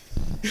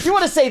 You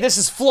want to say this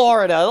is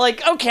Florida?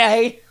 Like,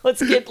 okay,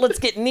 let's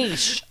get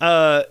niche.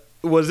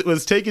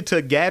 Was taken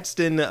to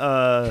Gadsden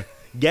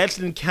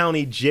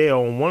County Jail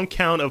on one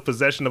count of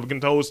possession of a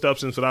controlled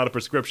substance without a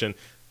prescription.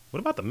 What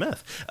about the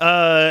meth?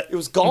 It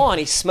was gone.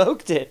 He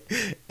smoked it.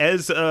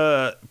 As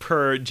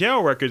per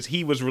jail records,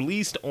 he was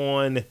released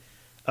on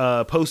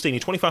posting a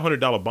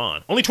 $2,500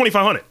 bond. Only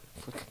 $2,500.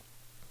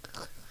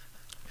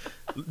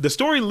 The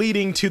story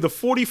leading to the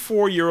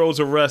 44-year-old's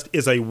arrest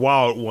is a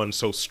wild one,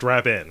 so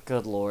strap in.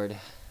 Good Lord.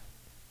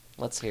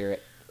 Let's hear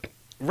it.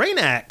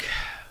 Raynack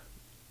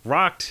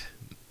rocked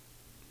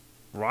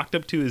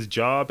up to his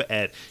job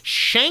at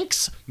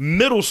Shanks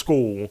Middle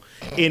School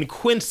in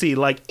Quincy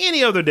like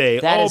any other day.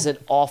 That is an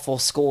awful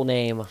school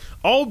name.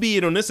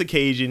 Albeit on this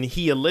occasion,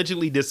 he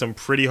allegedly did some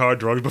pretty hard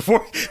drugs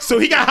before. So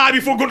he got high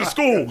before going to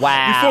school.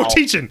 Wow. Before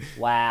teaching.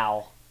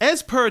 Wow.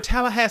 As per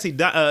Tallahassee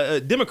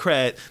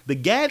Democrat, the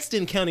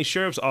Gadsden County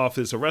Sheriff's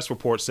Office arrest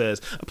report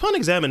says, upon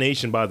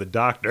examination by the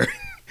doctor,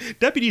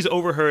 deputies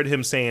overheard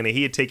him saying that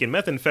he had taken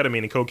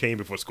methamphetamine and cocaine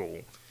before school.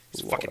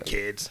 These fucking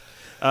kids.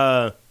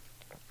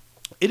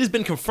 It has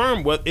been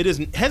confirmed.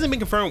 Hasn't been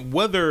confirmed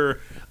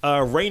whether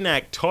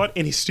Raynack taught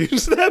any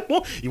students that.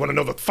 You want to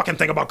know the fucking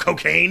thing about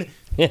cocaine?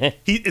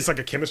 It's like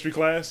a chemistry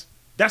class.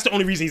 That's the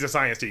only reason he's a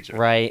science teacher.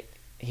 Right.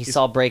 He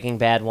saw Breaking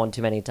Bad one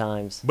too many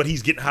times. But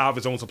he's getting high off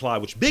his own supply,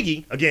 which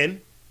Biggie,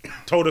 again,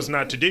 told us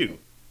not to do.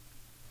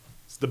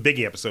 It's the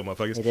Biggie episode,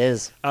 motherfuckers. It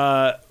is.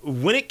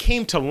 When it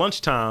came to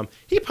lunchtime,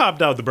 he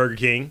popped out the Burger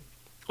King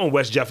on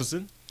West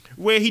Jefferson,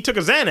 where he took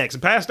a Xanax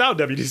and passed out,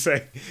 deputies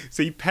say.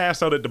 So he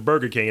passed out at the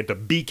Burger King at the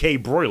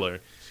BK Broiler.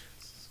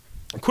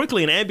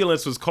 Quickly, an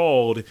ambulance was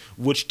called,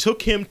 which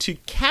took him to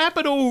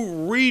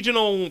Capital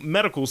Regional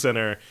Medical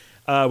Center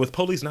with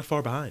police not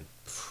far behind.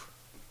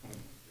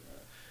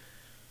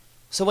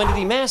 So when did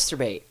he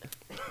masturbate?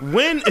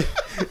 When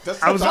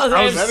I'm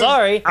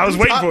sorry. I was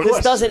waiting for it.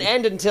 This doesn't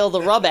end until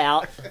the rub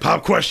out.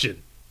 Pop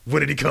question.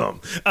 When did he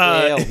come?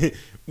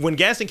 When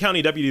Gaston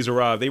County deputies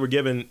arrived, they were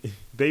given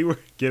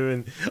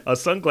a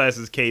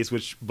sunglasses case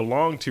which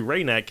belonged to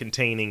Raynack,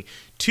 containing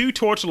 2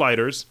 torch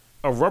lighters,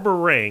 a rubber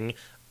ring,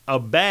 a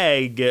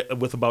bag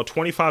with about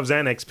 25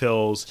 Xanax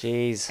pills,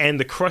 Jeez. and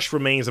the crushed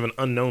remains of an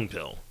unknown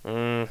pill.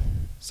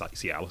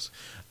 See, Alice.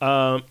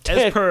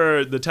 As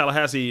per the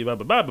Tallahassee,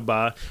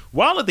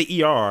 while at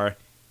the ER,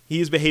 he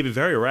is behaving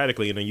very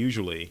erratically and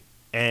unusually.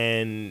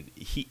 And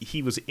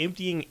he was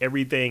emptying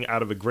everything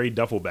out of a gray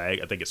duffel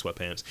bag, I think it's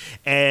sweatpants,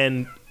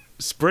 and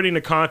spreading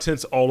the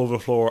contents all over the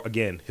floor,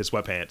 again, his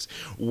sweatpants.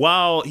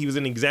 While he was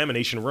in the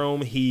examination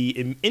room,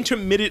 he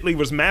intermittently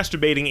was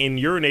masturbating and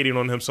urinating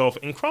on himself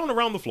and crawling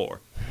around the floor.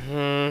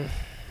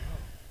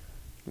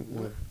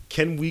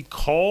 Can we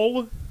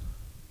call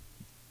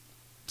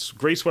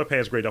gray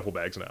sweatpants gray duffel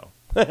bags now?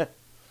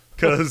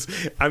 Because,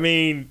 I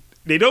mean,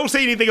 they don't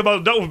say anything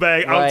about a duffel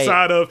bag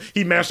outside of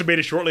he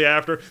masturbated shortly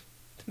after.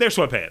 They're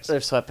sweatpants. They're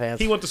sweatpants.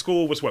 He went to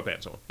school with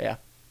sweatpants on. Yeah.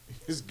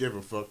 His give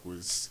a fuck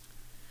was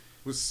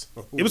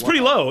so it was pretty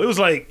low. It was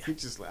like, he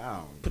just like, I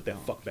don't put that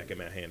fuck back in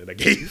my hand that I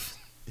gave.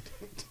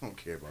 don't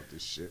care about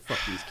this shit. Fuck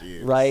these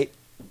kids. Right.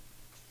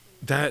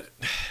 That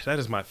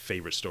is my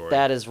favorite story.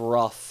 That is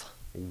rough.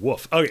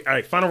 Woof. Okay, all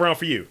right, final round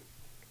for you.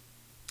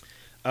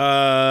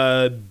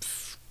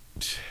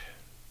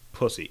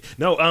 Pussy.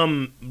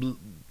 No,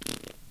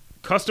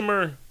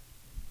 customer,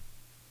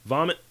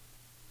 vomit,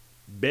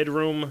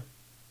 bedroom,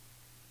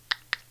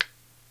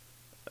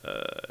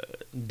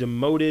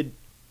 demoted,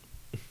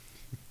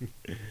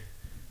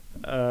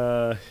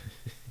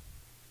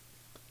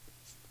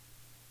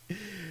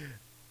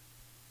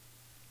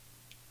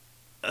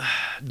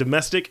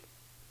 domestic.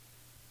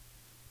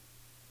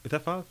 Is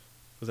that 5? Or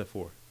is that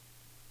 4?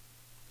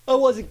 I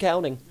wasn't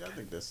counting. Yeah, I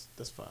think that's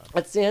 5.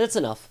 That's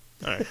enough.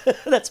 All right.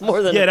 That's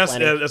more than that's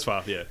plenty. that's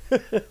 5. Yeah.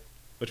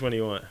 Which one do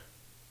you want?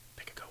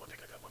 Pick a good one.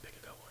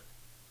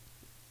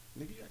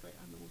 Nigga, you act like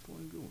I know which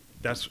one you're going.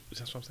 That's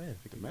what I'm saying.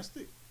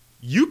 Domestic?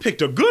 You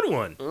picked a good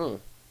one.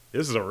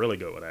 This is a really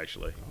good one,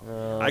 actually.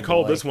 I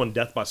called this one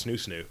 "Death by Snoo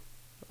Snoo."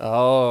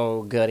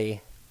 Oh,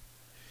 goody.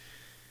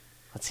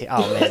 Let's see.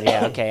 Oh man,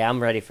 yeah. Okay, I'm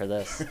ready for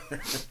this.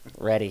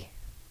 Ready.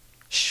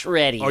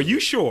 Shreddy. Are you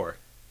sure?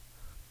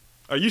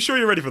 Are you sure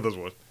you're ready for this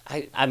one?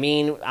 I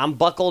mean, I'm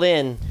buckled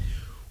in.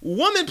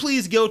 Woman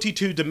pleads guilty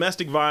to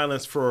domestic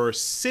violence for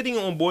sitting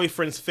on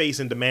boyfriend's face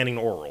and demanding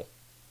oral.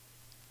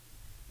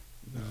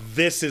 No.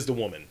 This is the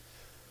woman.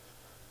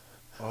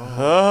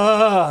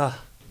 No.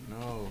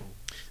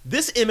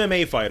 This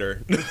MMA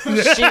fighter.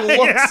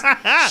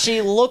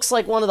 She looks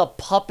like one of the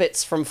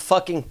puppets from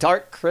fucking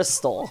Dark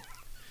Crystal.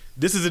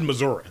 This is in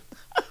Missouri.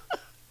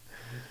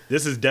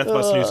 This is Death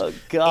by Snooze.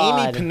 God.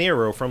 Amy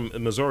Pinero from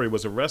Missouri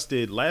was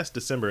arrested last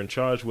December and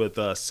charged with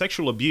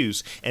sexual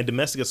abuse and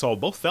domestic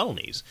assault, both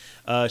felonies.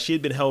 She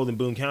had been held in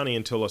Boone County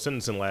until her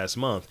sentencing last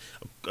month.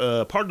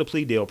 Part of the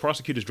plea deal,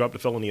 prosecutors dropped the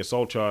felony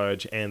assault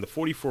charge, and the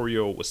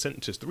 44-year-old was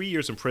sentenced to 3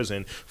 years in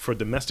prison for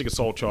domestic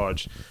assault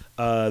charge,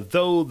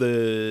 though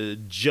the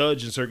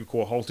judge in circuit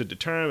court halted the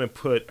term and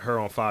put her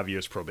on 5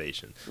 years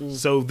probation.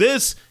 So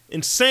this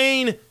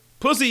insane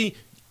pussy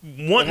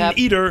wanting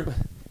eater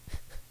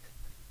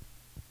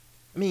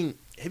I mean,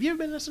 have you ever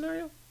been in that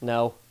scenario?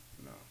 No.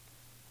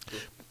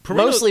 Perino,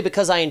 Mostly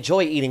because I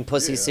enjoy eating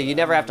pussy, Yeah, so you I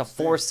never have to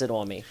understand. force it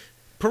on me.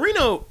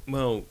 Perino,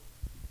 well,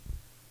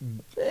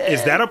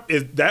 is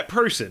that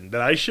person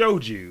that I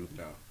showed you?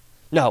 No.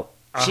 No,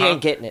 she Uh-huh.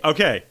 ain't getting it.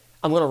 Okay.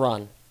 I'm gonna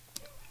run.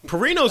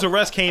 Perino's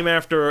arrest came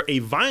after a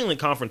violent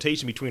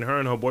confrontation between her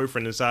and her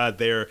boyfriend inside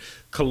their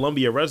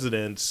Columbia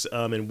residence,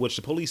 in which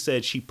the police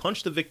said she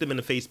punched the victim in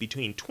the face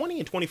between 20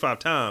 and 25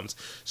 times,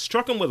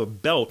 struck him with a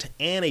belt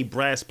and a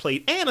brass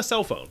plate and a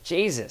cell phone.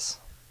 Jesus.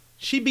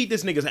 She beat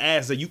this nigga's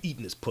ass that you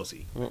eating this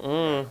pussy.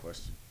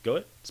 Question. Go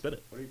ahead, spin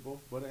it. Were they both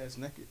butt ass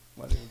naked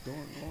while they were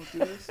going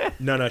through this?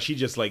 No, she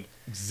just like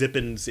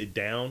zipping it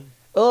down.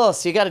 Oh,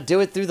 so you got to do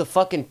it through the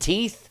fucking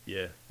teeth?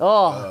 Yeah.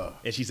 Oh,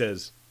 And she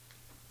says,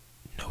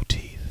 no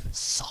teeth.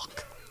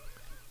 suck.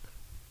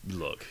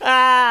 Look.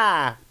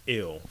 Ah,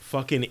 Ill.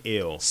 Fucking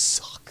ill.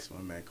 suck. That's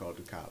when my man called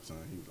the cops, huh?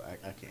 He was like,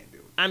 I can't do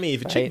it. I mean,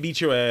 if a chick Right.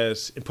 beats your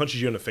ass and punches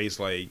you in the face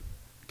like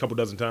a couple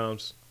dozen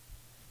times,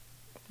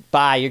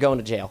 Bye, you're going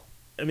to jail.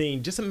 I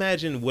mean, just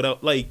imagine what else,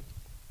 like,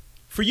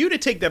 for you to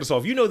take that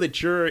assault, you know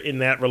that you're in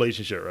that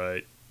relationship,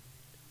 right?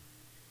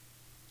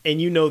 And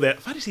you know that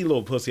if I just see a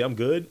little pussy, I'm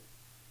good.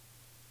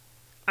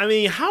 I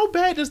mean, how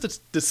bad does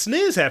the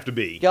sniz have to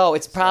be? Yo,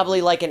 it's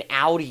probably like an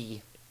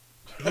Audi.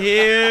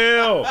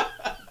 Ew.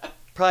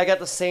 Probably got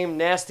the same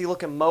nasty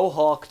looking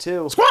mohawk,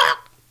 too.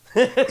 Squawk!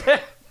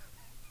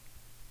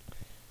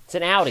 It's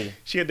an Audi,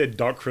 She had that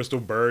dark crystal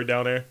bird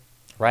down there.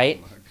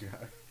 right? Oh my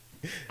God.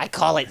 I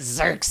call it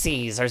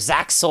Xerxes or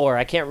Zaxor.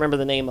 I can't remember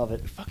the name of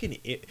it. Fucking,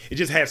 it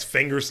just has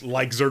fingers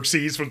like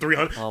Xerxes from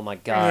 300. Oh my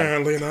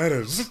god.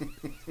 Leonidas.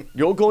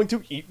 You're going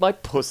to eat my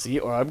pussy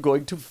or I'm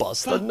going to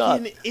bust a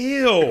nut. Fucking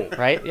ew.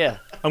 Right? Yeah.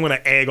 I'm gonna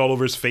egg all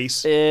over his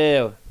face.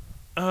 Ew.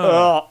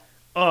 Oh.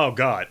 Oh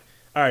God.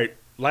 All right,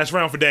 last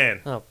round for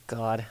Dan. Oh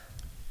god.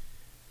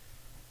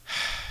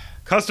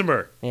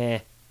 Customer, Yeah.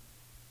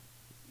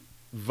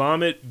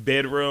 vomit,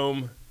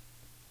 bedroom,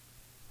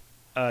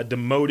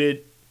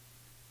 demoted,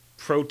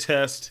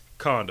 protest,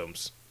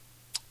 condoms.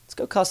 Let's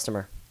go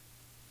customer.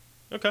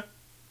 Okay.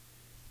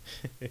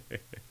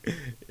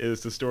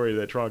 It's the story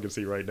that Tron can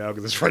see right now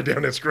because it's right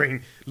down that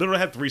screen. Literally,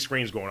 I have 3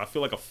 screens going. I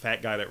feel like a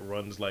fat guy that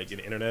runs like an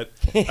internet.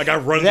 Like I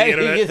run the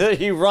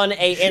internet. You run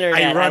a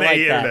internet. I run like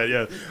a that.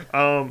 internet.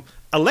 Yeah.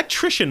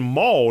 Electrician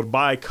mauled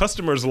by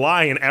customers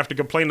lying after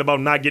complaining about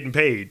not getting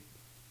paid.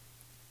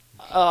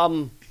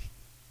 Okay.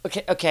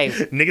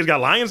 Niggas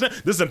got lions now?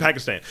 This is in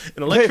Pakistan.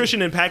 An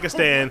electrician in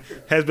Pakistan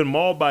has been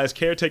mauled by his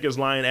caretaker's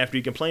lion after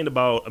he complained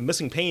about a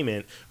missing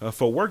payment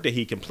for work that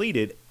he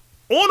completed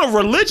on a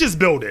religious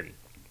building.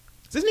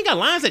 Does this nigga got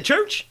lions at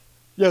church?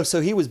 Yo,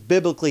 so he was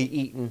biblically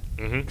eaten.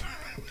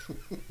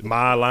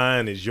 My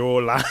lion is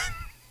your lion.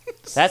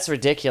 That's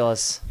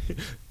ridiculous.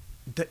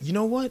 You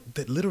know what?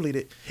 That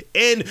literally.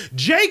 And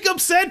Jacob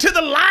said to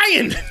the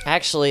lion.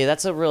 Actually,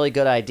 that's a really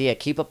good idea.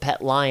 Keep a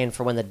pet lion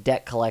for when the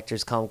debt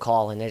collectors come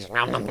calling. They just,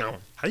 How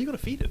are you gonna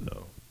feed it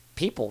though?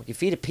 people. You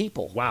feed it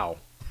people. Wow.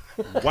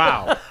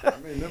 Wow. I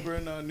mean, remember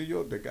in New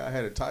York, that guy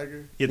had a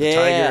tiger? He had the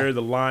Yeah. tiger,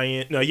 the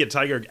lion. No, he had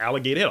tiger,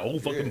 alligator. He had a whole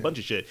fucking Yeah. bunch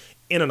of shit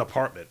in an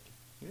apartment.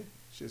 Yeah,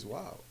 shit's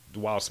wild. The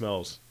wild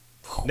smells.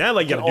 Now,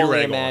 like, you got a Can only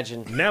do-rag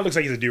imagine. on. Now it looks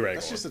like he's a do-rag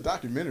That's on. just a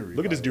documentary.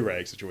 Look at by this the way.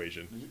 do-rag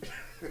situation.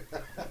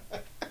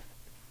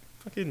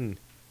 Fucking,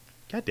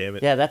 god damn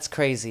it. Yeah, that's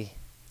crazy.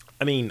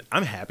 I mean,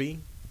 I'm happy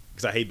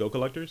because I hate bill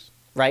collectors.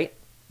 Right?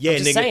 Yeah, I'm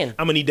just nigga, saying.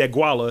 I'm gonna need that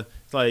guala.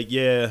 It's like,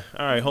 yeah,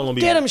 all right, hold on.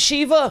 Get him,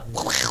 Shiva.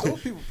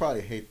 Those people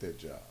probably hate their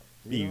job.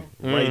 Be You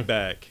know? right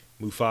back.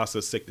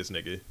 Mufasa, sick this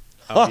nigga.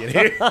 I'll be in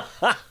here.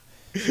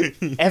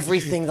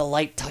 Everything the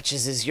light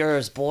touches is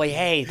yours, boy.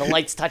 Hey, the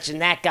light's touching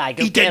that guy.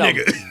 Go Eat get that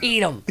him. nigga.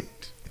 Eat him.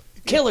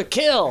 Kill or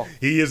kill.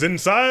 He is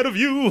inside of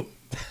you.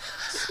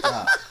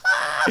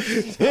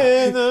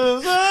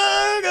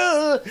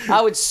 I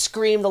would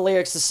scream the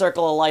lyrics to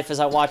Circle of Life as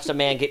I watched a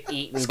man get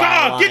eaten by a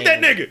Scar, lion. get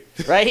that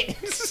nigga. Right?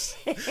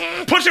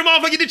 Push him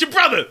off like you did your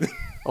brother.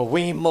 A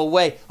weem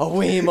away, a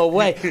weem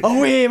away, a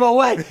weem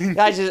away.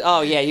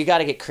 Oh yeah, you got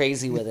to get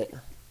crazy with it,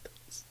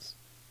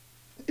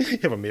 You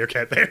have a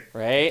meerkat there.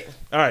 right?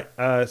 All right,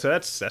 so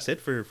that's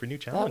it for new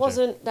challenge.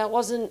 That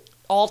wasn't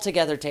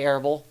altogether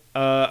terrible.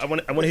 I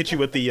want to hit you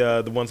with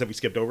the ones that we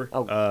skipped over.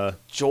 Oh.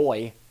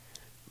 Joy.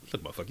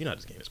 Look, motherfucker, you know how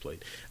this game is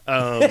played.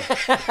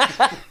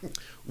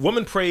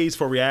 Woman prays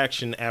for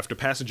reaction after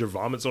passenger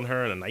vomits on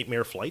her in a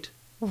nightmare flight.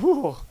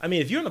 Ooh, I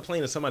mean, if you're on a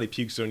plane and somebody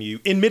pukes on you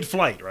in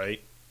mid-flight, right?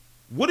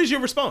 What is your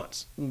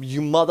response?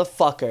 you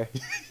motherfucker.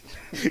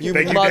 You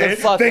Thank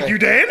motherfucker. you,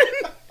 Dan. Thank you,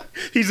 Dan.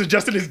 He's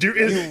adjusted his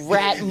You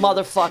rat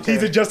motherfucker.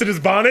 He's adjusted his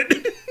bonnet.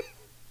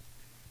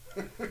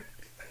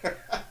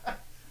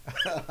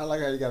 I like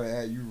how you gotta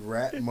add, you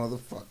rat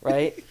motherfucker.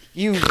 right?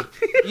 You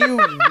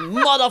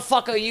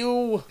motherfucker,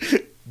 you.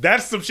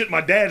 That's some shit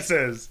my dad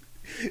says.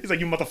 He's like,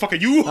 you motherfucker,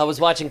 you. I was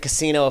watching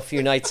Casino a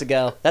few nights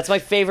ago. That's my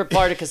favorite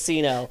part of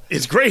Casino.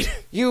 It's great.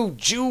 You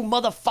Jew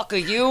motherfucker,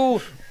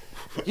 you.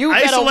 You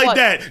better Isolate what?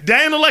 that.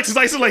 Dan Alexis,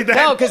 isolate that.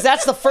 No, because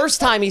that's the first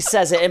time he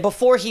says it, and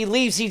before he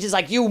leaves, he's just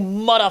like, "You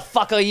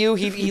motherfucker, you."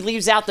 He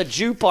leaves out the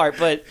Jew part,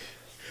 but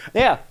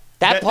yeah,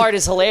 That part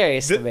is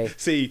hilarious to me.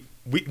 See,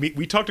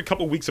 we talked a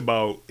couple weeks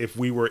about if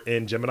we were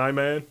in Gemini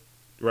Man,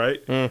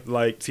 right?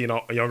 Like seeing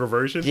a younger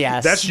version.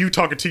 Yes. That's you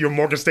talking to your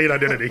Morgan State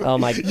identity. Oh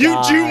my You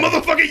God. Jew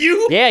motherfucker,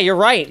 you. Yeah, you're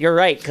right. You're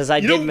right. Because I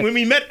You did. know when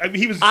we met, I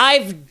mean, he was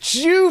I've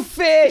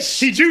Jewfished.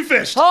 he Jew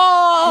fished.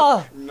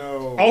 Oh.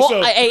 No. Also,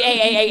 Well,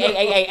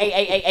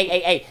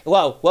 hey.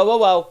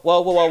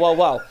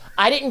 Whoa.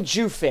 I didn't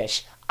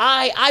Jewfish.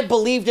 I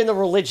believed in the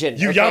religion.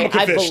 You okay? yarmulke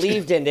I fished.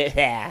 believed in it.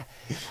 Yeah.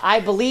 I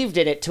believed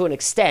in it to an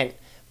extent.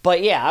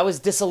 But yeah, I was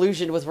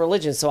disillusioned with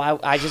religion, so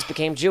I just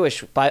became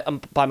Jewish by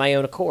my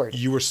own accord.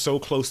 you were so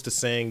close to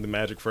saying the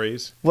magic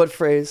phrase. What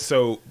phrase?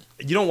 So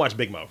you don't watch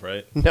Big Mouth,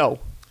 right? No.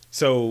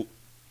 So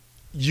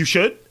you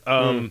should.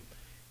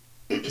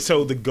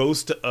 So the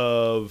ghost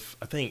of,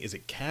 I think, is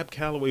it Cab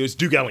Calloway? It's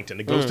Duke Ellington.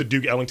 The ghost of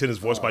Duke Ellington is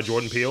voiced by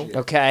Jordan Peele.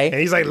 Okay. And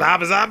he's like,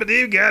 Lava Zaba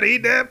Duke, gotta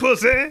eat that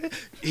pussy.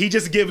 He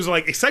just gives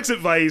like sex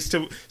advice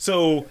to,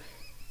 so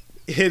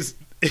his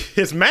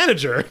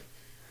manager,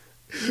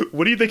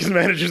 what do you think his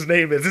manager's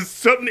name is? It's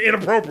something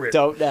inappropriate.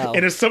 Don't know.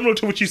 And it's similar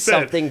to what you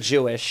said. Something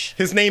Jewish.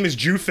 His name is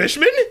Jew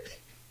Fishman.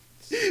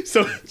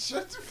 So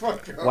Shut the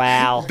fuck up.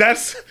 Wow.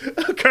 that's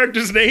a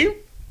character's name.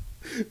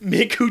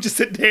 Me and Koo just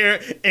sit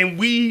there and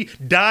we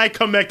die,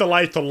 come back to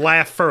life to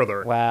laugh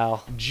further.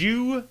 Wow.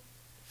 Jew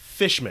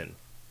Fishman.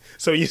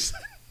 So you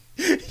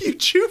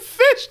Jew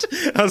fished?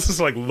 I was just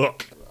like,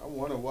 look. I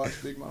want to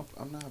watch Big Mouth.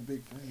 I'm not a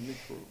big fan of Nick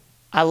Kroll.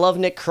 I love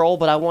Nick Kroll,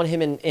 but I want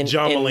him in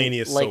John in,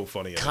 Mulaney is like, so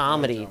funny in it.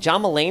 comedy.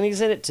 John Mulaney's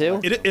in it too.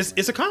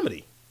 It's a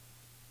comedy.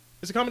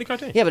 It's a comedy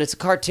cartoon. Yeah, but it's a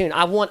cartoon.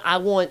 I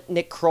want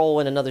Nick Kroll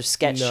in another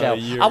sketch No, show.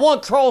 you're- I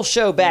want Kroll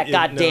show back.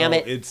 God damn No,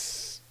 it!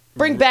 It's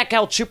Bring back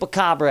El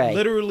Chupacabra.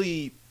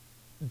 literally,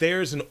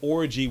 there's an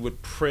orgy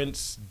with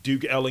Prince,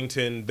 Duke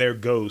Ellington, their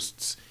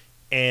ghosts,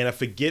 and I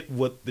forget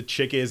what the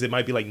chick is. It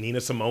might be like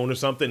Nina Simone or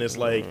something. It's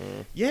like,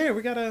 yeah,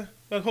 we got a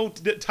whole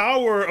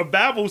Tower of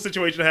Babel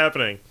situation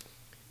happening.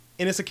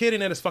 And it's a kid in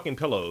his fucking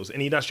pillows,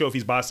 and he's not sure if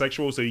he's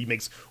bisexual, so he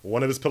makes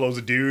one of his pillows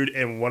a dude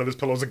and one of his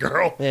pillows a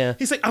girl. Yeah.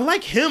 He's like, I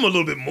like him a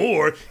little bit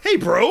more. Hey,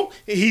 bro.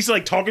 He's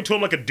like talking to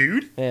him like a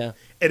dude. Yeah.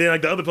 And then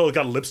like the other pillow's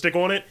got lipstick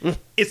on it. And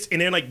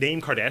they're like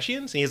named Kardashians.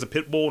 And he has a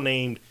pit bull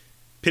named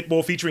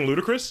Pitbull featuring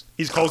Ludacris.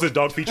 He calls his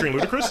dog featuring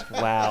Ludacris.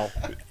 Wow.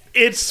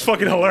 It's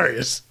fucking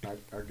hilarious. I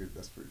get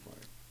that's pretty funny.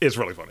 It's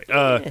really funny.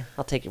 Yeah,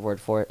 I'll take your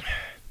word for it.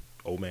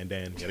 Old man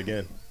Dan yet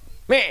again.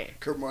 Meh.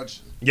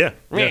 Curmudgeon. Yeah.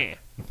 Meh.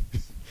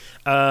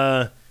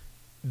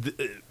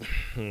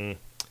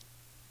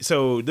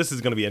 So this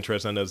is going to be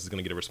interesting. I know this is going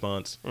to get a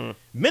response.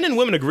 Men and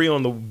women agree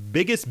on the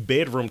biggest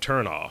bedroom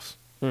turnoff.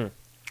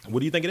 What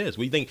do you think it is?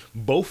 What do you think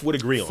both would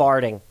agree on?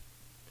 Farting.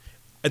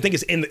 I think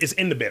it's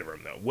in the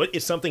bedroom though. What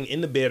is something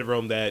in the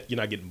bedroom that you're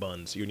not getting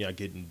buns? You're not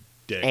getting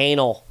dick.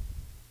 Anal.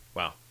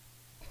 Wow.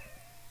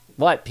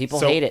 What? People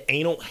So hate it.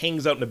 anal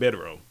hangs out in the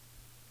bedroom.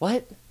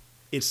 What?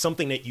 It's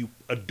something that you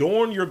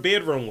adorn your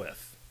bedroom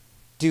with.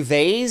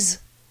 Duvets?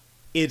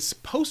 It's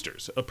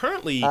posters.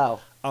 Apparently, Oh.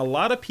 a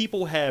lot of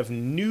people have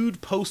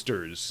nude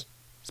posters,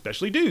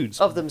 especially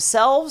dudes, Of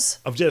themselves?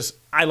 of just,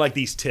 I like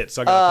these tits.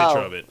 I got a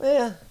picture of it.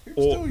 Yeah.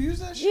 People Or- still use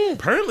that shit? Yeah.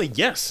 Apparently,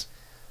 yes.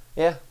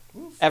 Yeah.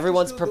 Who the fuck is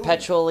Everyone's still doing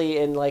perpetually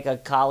in like a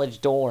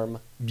college dorm,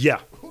 Yeah.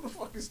 that? Who the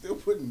fuck is still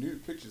putting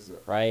nude pictures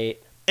up? right?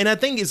 And I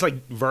think it's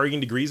like varying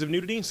degrees of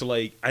nudity. So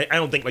like, I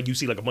don't think like you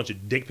see like a bunch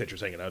of dick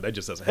pictures hanging out. That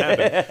just doesn't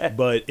happen.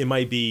 But it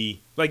might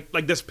be like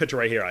this picture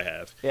right here I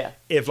have. Yeah.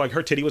 If like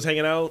her titty was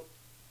hanging out,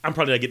 I'm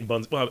probably not getting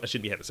buns. Well, I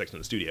shouldn't be having sex in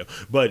the studio,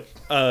 but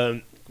No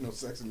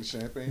sex in the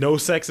champagne? no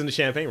sex in the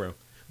champagne room.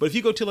 But if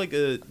you go to like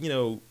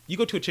you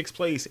go to a chick's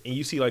place and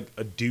you see like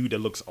a dude that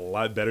looks a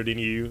lot better than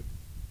you,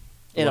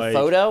 In like, a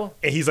photo?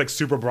 and he's like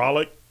super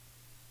brolic,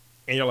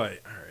 and you're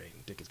like, all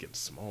right, dick is getting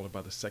smaller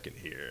by the second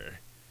here.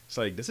 It's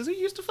like, this is who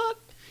you used to fuck?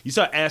 You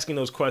start asking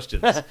those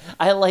questions.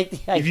 I like the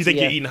idea. If you think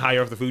you're eating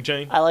higher off the food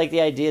chain. I like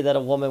the idea that a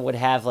woman would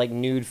have like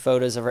nude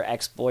photos of her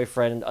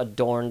ex-boyfriend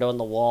adorned on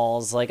the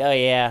walls. Like, oh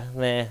yeah,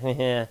 meh,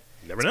 Never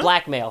it's know.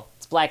 blackmail.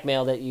 It's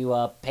blackmail that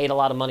you paid a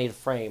lot of money to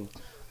frame.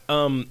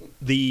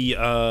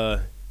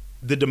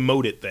 The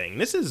demoted thing.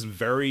 This is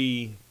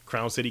very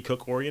Crown City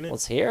Cook oriented.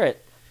 Let's hear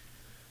it.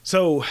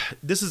 So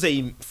this is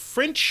a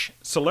French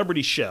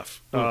celebrity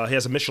chef. He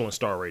has a Michelin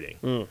star rating,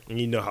 and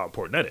you know how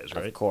important that is,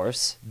 right? Of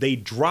course. They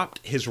dropped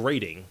his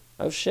rating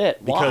Oh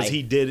shit. Why? because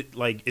he did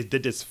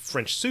this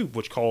French soup,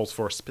 which calls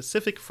for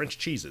specific French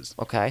cheeses.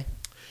 Okay.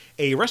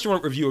 A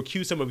restaurant review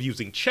accused him of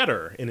using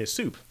cheddar in his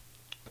soup,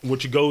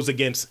 which goes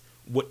against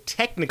what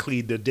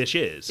technically the dish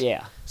is.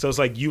 Yeah. So it's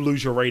like you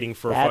lose your rating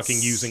for That's-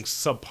 fucking using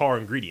subpar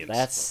ingredients.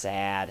 That's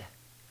sad.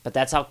 But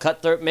that's how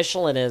cutthroat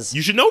Michelin is.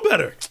 You should know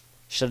better.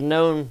 Should have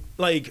known.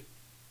 Like,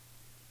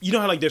 you know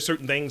how like there's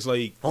certain things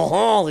like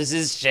Oh, this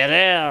is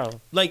cheddar.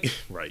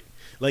 right.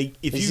 Like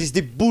if This you is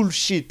the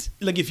bullshit.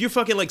 like if you're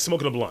fucking like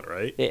smoking a blunt,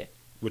 right? Yeah.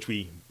 Which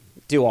we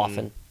Do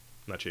often.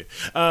 not you.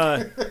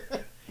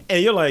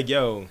 And you're like,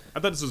 yo, I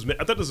thought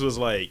this was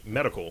like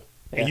medical.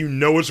 And Yeah. you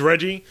know it's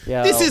Reggie.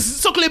 Yo. This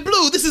is Chocolate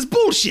Blue. This is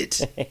bullshit.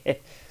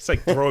 It's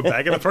like throw it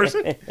back at the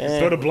person.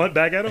 Throw the blunt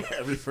back at him.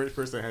 Every first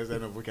person has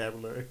that in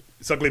vocabulary.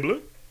 Chocolate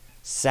Blue.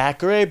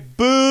 Sacre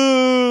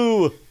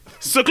boo!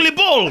 Suckly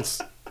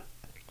balls.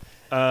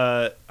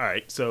 All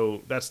right,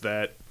 so that's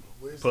that.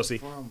 Where's it Pussy.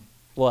 from?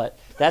 What?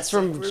 That's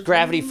from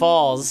Gravity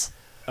Falls.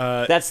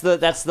 That's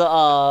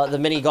the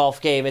mini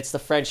golf game. It's the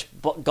French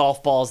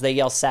golf balls. They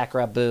yell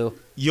 "Sacre boo."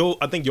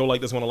 I think you'll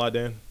like this one a lot,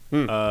 Dan.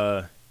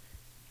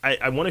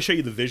 I want to show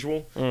you the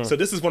visual. So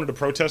this is one of the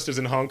protesters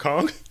in Hong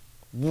Kong.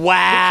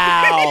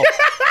 Wow.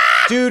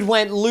 Dude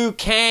went Liu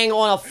Kang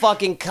on a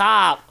fucking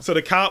cop. So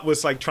the cop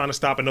was like trying to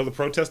stop another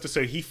protester,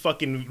 so he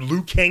fucking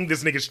Liu Kang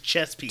this nigga's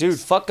chest piece. Dude,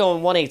 fuck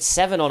going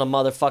 187 on a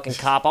motherfucking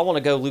cop. I want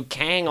to go Liu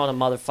Kang on a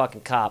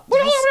motherfucking cop.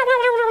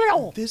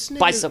 This nigga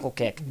Bicycle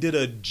kick. did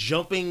a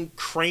jumping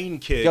crane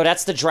kick Yo,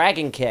 that's the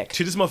dragon kick.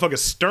 to this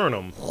motherfucker's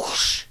sternum.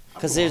 Because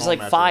going there's home like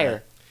after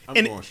fire. I'm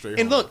And, going straight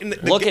and home. look,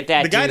 and Look at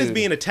that the guy that's dude.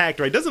 being attacked,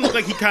 right? Doesn't look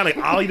like he kind of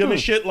ollied him and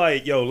shit.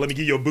 Like, yo, let me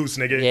give you a boost,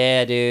 nigga.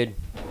 Yeah, dude.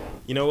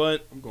 You know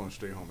what? I'm going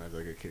straight home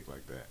after I get kicked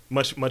like that.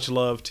 Much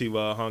love to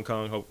Hong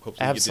Kong. Hopefully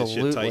you get this shit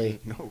Absolutely. tightened.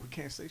 No, we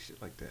can't say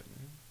shit like that,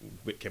 man.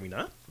 Wait, can we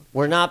not?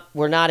 We're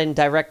not in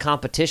direct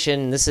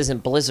competition. This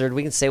isn't Blizzard.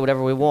 We can say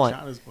whatever we want.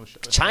 China's gonna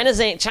shut us China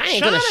ain't China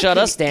gonna shut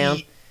can us down.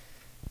 eat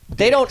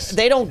They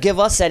don't give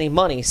us any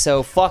money,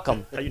 so fuck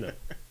them. How you know?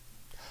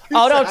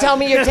 Oh, don't tell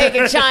me you're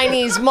taking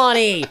Chinese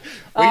money.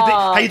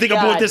 How you think I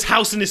bought God this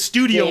house in the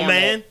studio, damn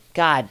man? it.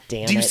 God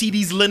damn Do you it. see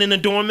these linen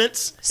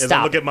adornments? As I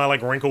Stop look it. at my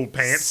like wrinkled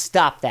pants.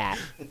 Stop that.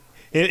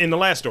 In the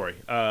last story,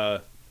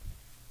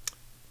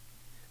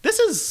 this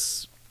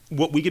is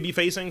what we could be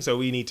facing, so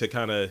we need to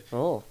kind of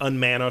Oh.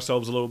 unman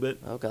ourselves a little bit.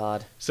 Oh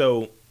God.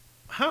 So,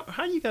 how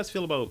do you guys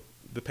feel about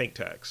the pink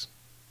tax?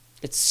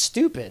 It's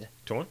stupid.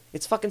 Torn?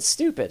 It's fucking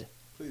stupid.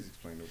 Please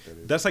explain what that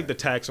is. That's like the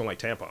tax on like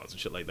tampons and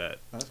shit like that.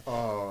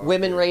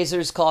 Women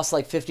razors cost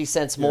like 50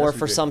 cents Yeah, more that's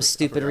for some ridiculous. I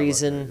stupid forgot about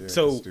reason. that. Yeah, that's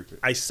So stupid.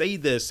 I say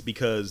this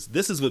because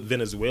this is what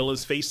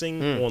Venezuela's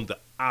facing on the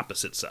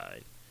opposite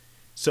side.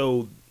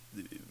 So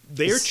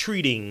they're Is-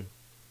 treating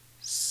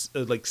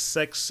like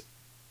sex.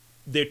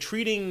 They're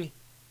treating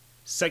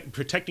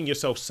protecting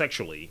yourself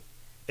sexually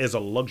as a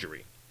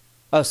luxury.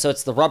 Oh, so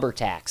it's the rubber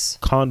tax.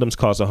 Condoms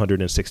cost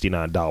 $169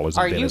 in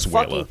Are you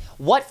Venezuela. fucking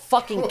what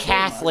fucking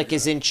Catholic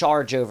is in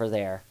charge over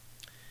there?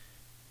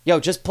 Yo,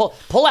 just pull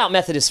out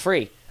method is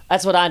free.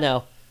 That's what I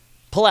know.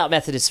 Pull out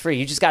method is free.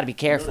 You just got to be You know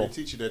careful. they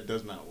teach you that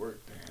does not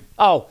work, Dan.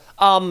 Oh,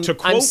 To I'm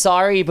quote-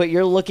 sorry, but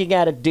you're looking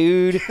at a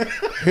dude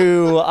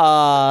who,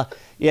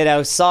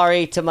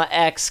 sorry to my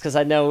ex because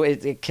I know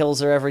it kills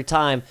her every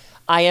time.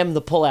 I am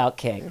the pullout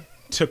king.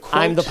 To quote,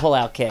 I'm the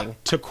pullout king.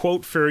 To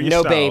quote Furious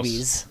No Styles.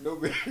 babies. No,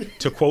 baby.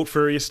 To quote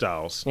Furious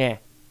Styles. Yeah,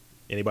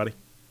 Anybody?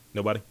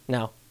 Nobody?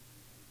 no.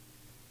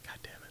 God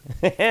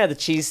damn it. The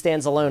cheese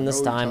stands alone this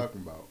Know what time. you're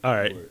talking about. All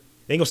right. But-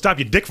 Ain't gonna stop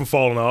your dick from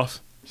falling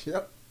off.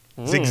 Yep.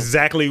 It's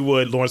exactly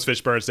what Lawrence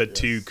Fishburne said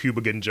to Cuba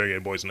Gooding Jr.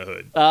 and Boys in the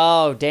Hood.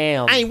 Oh,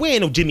 damn. I ain't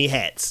wearing no Jimmy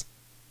hats.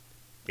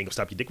 Ain't gonna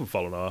stop your dick from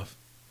falling off.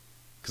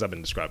 Because I've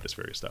been described as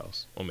Furious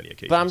Styles on many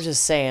occasions. But I'm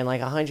just saying,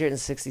 like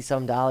 $160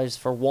 some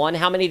for one.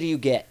 How many do you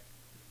get?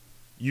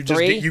 you just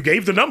 3? you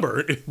gave the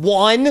number.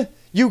 One?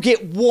 You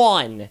get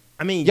one.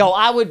 I mean, Yo,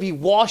 I would be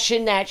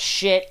washing that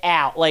shit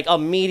out like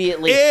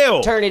immediately.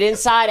 Ew. Turn it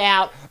inside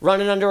out, run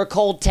it under a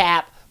cold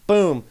tap,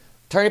 boom.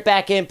 Turn it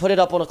back in, put it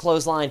up on a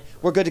clothesline.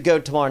 We're good to go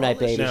tomorrow night,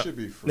 that shit baby. should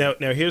be free.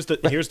 now here's the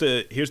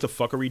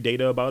fuckery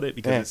data about it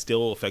because Yeah. it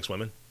still affects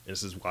women. And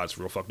this is why it's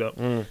real fucked up.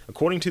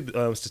 According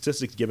to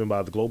statistics given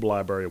by the Global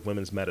Library of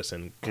Women's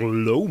Medicine,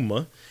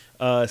 GLOMA,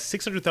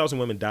 600,000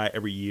 women die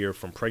every year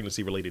from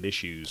pregnancy-related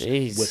issues,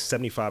 Jeez. with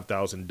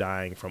 75,000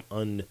 dying from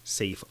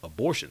unsafe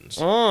abortions.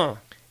 Mm.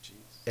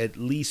 At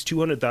least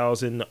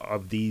 200,000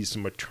 of these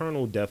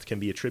maternal deaths can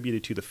be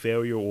attributed to the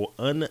failure or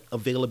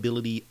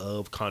unavailability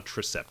of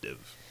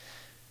contraceptive.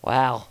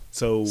 Wow.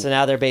 So So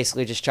now they're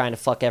basically just trying to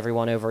fuck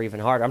everyone over even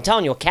harder. I'm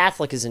telling you, a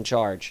Catholic is in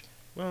charge.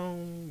 well,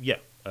 yeah,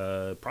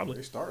 probably.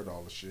 They started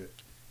all the shit.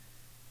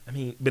 I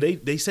mean, but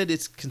they said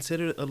it's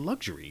considered a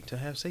luxury to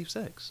have safe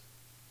sex.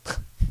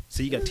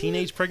 So you got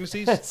teenage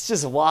pregnancies It's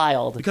just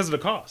wild. because of the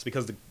cost,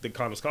 because the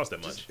condoms cost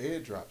that much. Just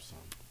airdrop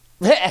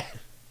some.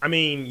 I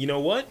mean, you know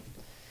what?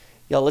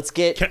 Yo, let's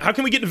get. How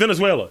can we get to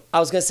Venezuela? I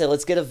was gonna say,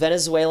 let's get a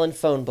Venezuelan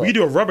phone book. We can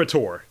do a rubber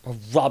tour. A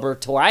rubber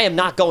tour. I am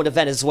not going to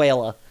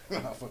Venezuela. Nah,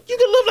 fuck You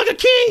can live like a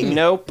king.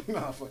 Nope. that.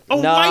 Nah, fuck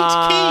A that.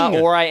 white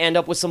king. Or I end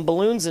up with some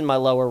balloons in my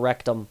lower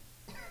rectum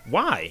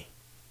Why?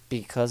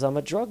 because I'm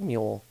a drug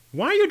mule.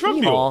 Why are you a drug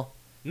Meemaw. mule?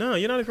 No,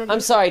 you're not a drug mule.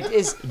 I'm sorry.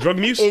 Is Drug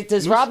muse?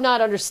 does Rob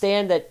not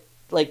understand that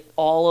like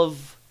all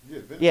of Yeah,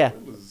 Yeah.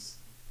 Venezuela's.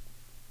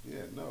 Yeah,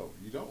 no,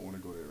 you don't want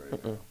to go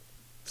there right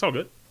It's all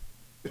good.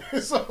 now.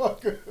 It's all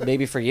good.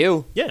 maybe for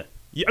you? Yeah.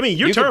 I mean,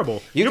 you're You could-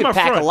 terrible. You You're could my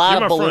pack front. a lot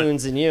You're of my front.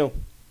 balloons in you.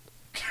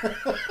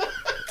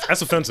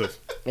 That's offensive.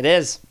 It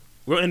is.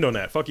 We'll end on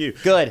that. Fuck you.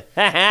 Good.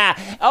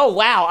 Oh,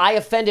 wow. I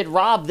offended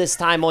Rob this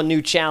time on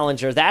New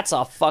Challenger. That's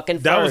a fucking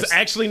first. That was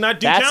actually not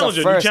New That's a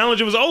Challenger. New first.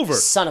 Challenger was over.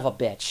 Son of a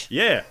bitch.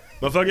 Yeah.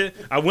 Motherfucker,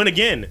 I win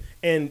again.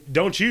 And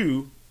don't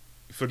you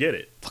forget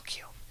it. Fuck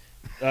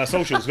you.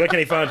 Socials, where can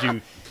they find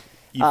you?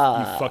 You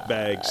fuck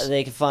bags.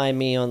 They can find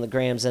me on the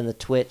grams and the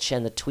Twitch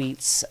and the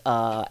tweets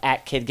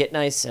at Kid Get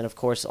Nice, and of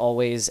course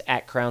always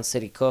at Crown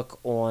City Cook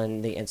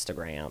on the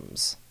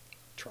Instagrams.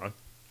 Tron.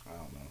 I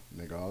don't know.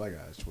 Nigga, all I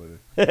got is Twitter.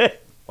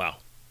 Wow.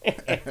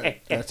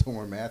 That's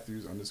Torn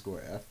Matthews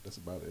 _F. That's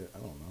about it. I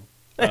don't know.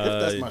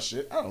 That's my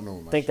shit. I don't know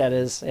what my I think shit that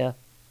is, yeah.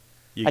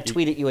 I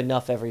tweet at you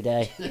enough every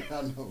day. Yeah,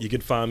 I know. You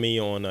can find me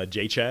on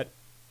JChat.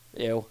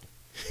 Ew.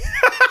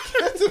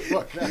 Get the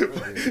fuck out of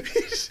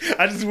here.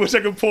 I just wish I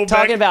could pull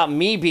Talking back. about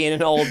me being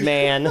an old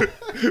man.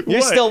 You're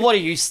What? still, what are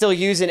you still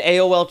using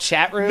AOL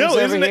chat rooms No,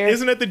 over here?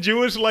 isn't that the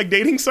Jewish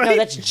dating site? No,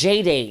 that's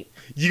JDate.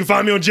 You can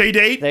find me on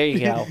JDate. There you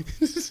go.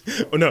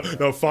 Oh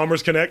no,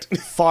 Farmers Connect.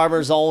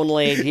 Farmers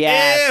only,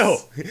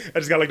 yes. Ew. I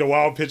just got the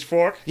wild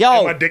pitchfork. Yo,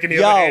 and my dick in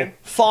the other hand.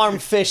 farm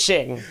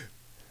fishing.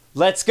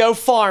 Let's go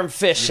farm You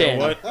fishing.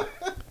 know what?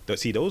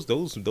 See those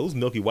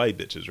milky white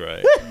bitches,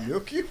 right?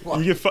 Milky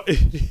White.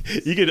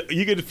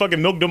 You could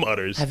fucking milk them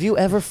udders. Have you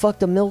ever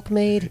fucked a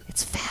milkmaid?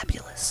 It's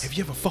fabulous. Have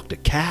you ever fucked a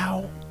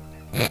cow?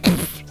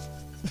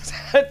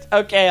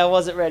 Okay, I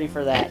wasn't ready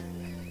for that.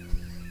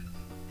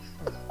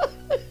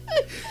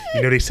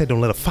 You know they said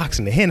don't let a fox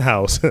in the hen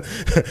house. Fucking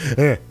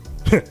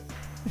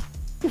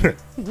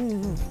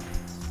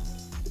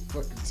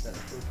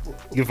terrible.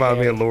 You can find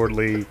me at Lord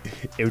Lee,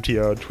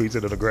 MTR, tweets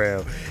it on the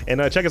ground. And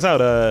check us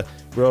out.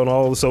 We're on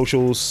all the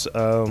socials.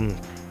 And,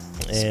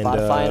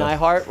 Spotify and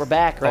iHeart, we're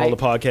back, right? all the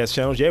podcast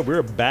channels. Yeah,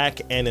 we're back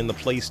and in the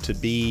place to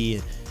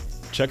be.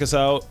 Check us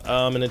out.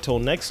 And until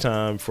next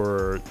time,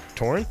 for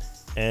Torrin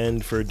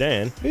and for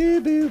Dan,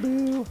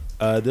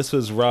 this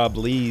was Rob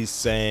Lee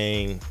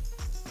saying, you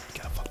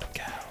gotta fuck them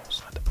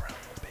cows, not the brown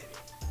ones, baby.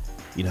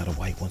 You know the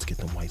white ones get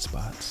them white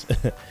spots.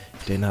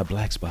 They're not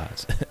black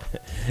spots.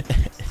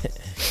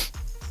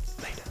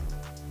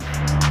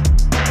 Later.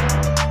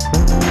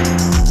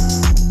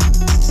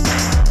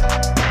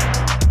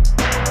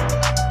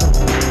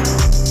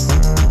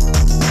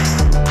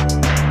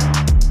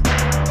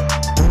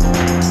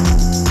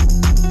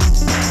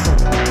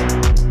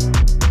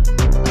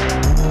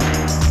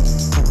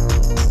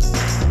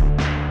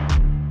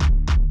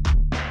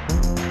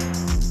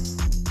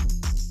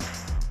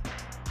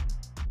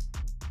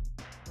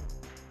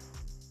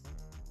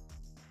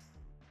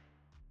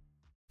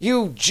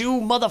 You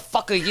Jew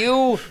motherfucker,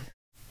 you!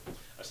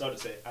 I started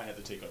to say I had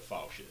to take a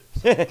foul shit.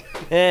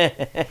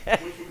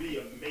 Which would be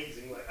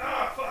amazing.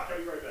 Fuck.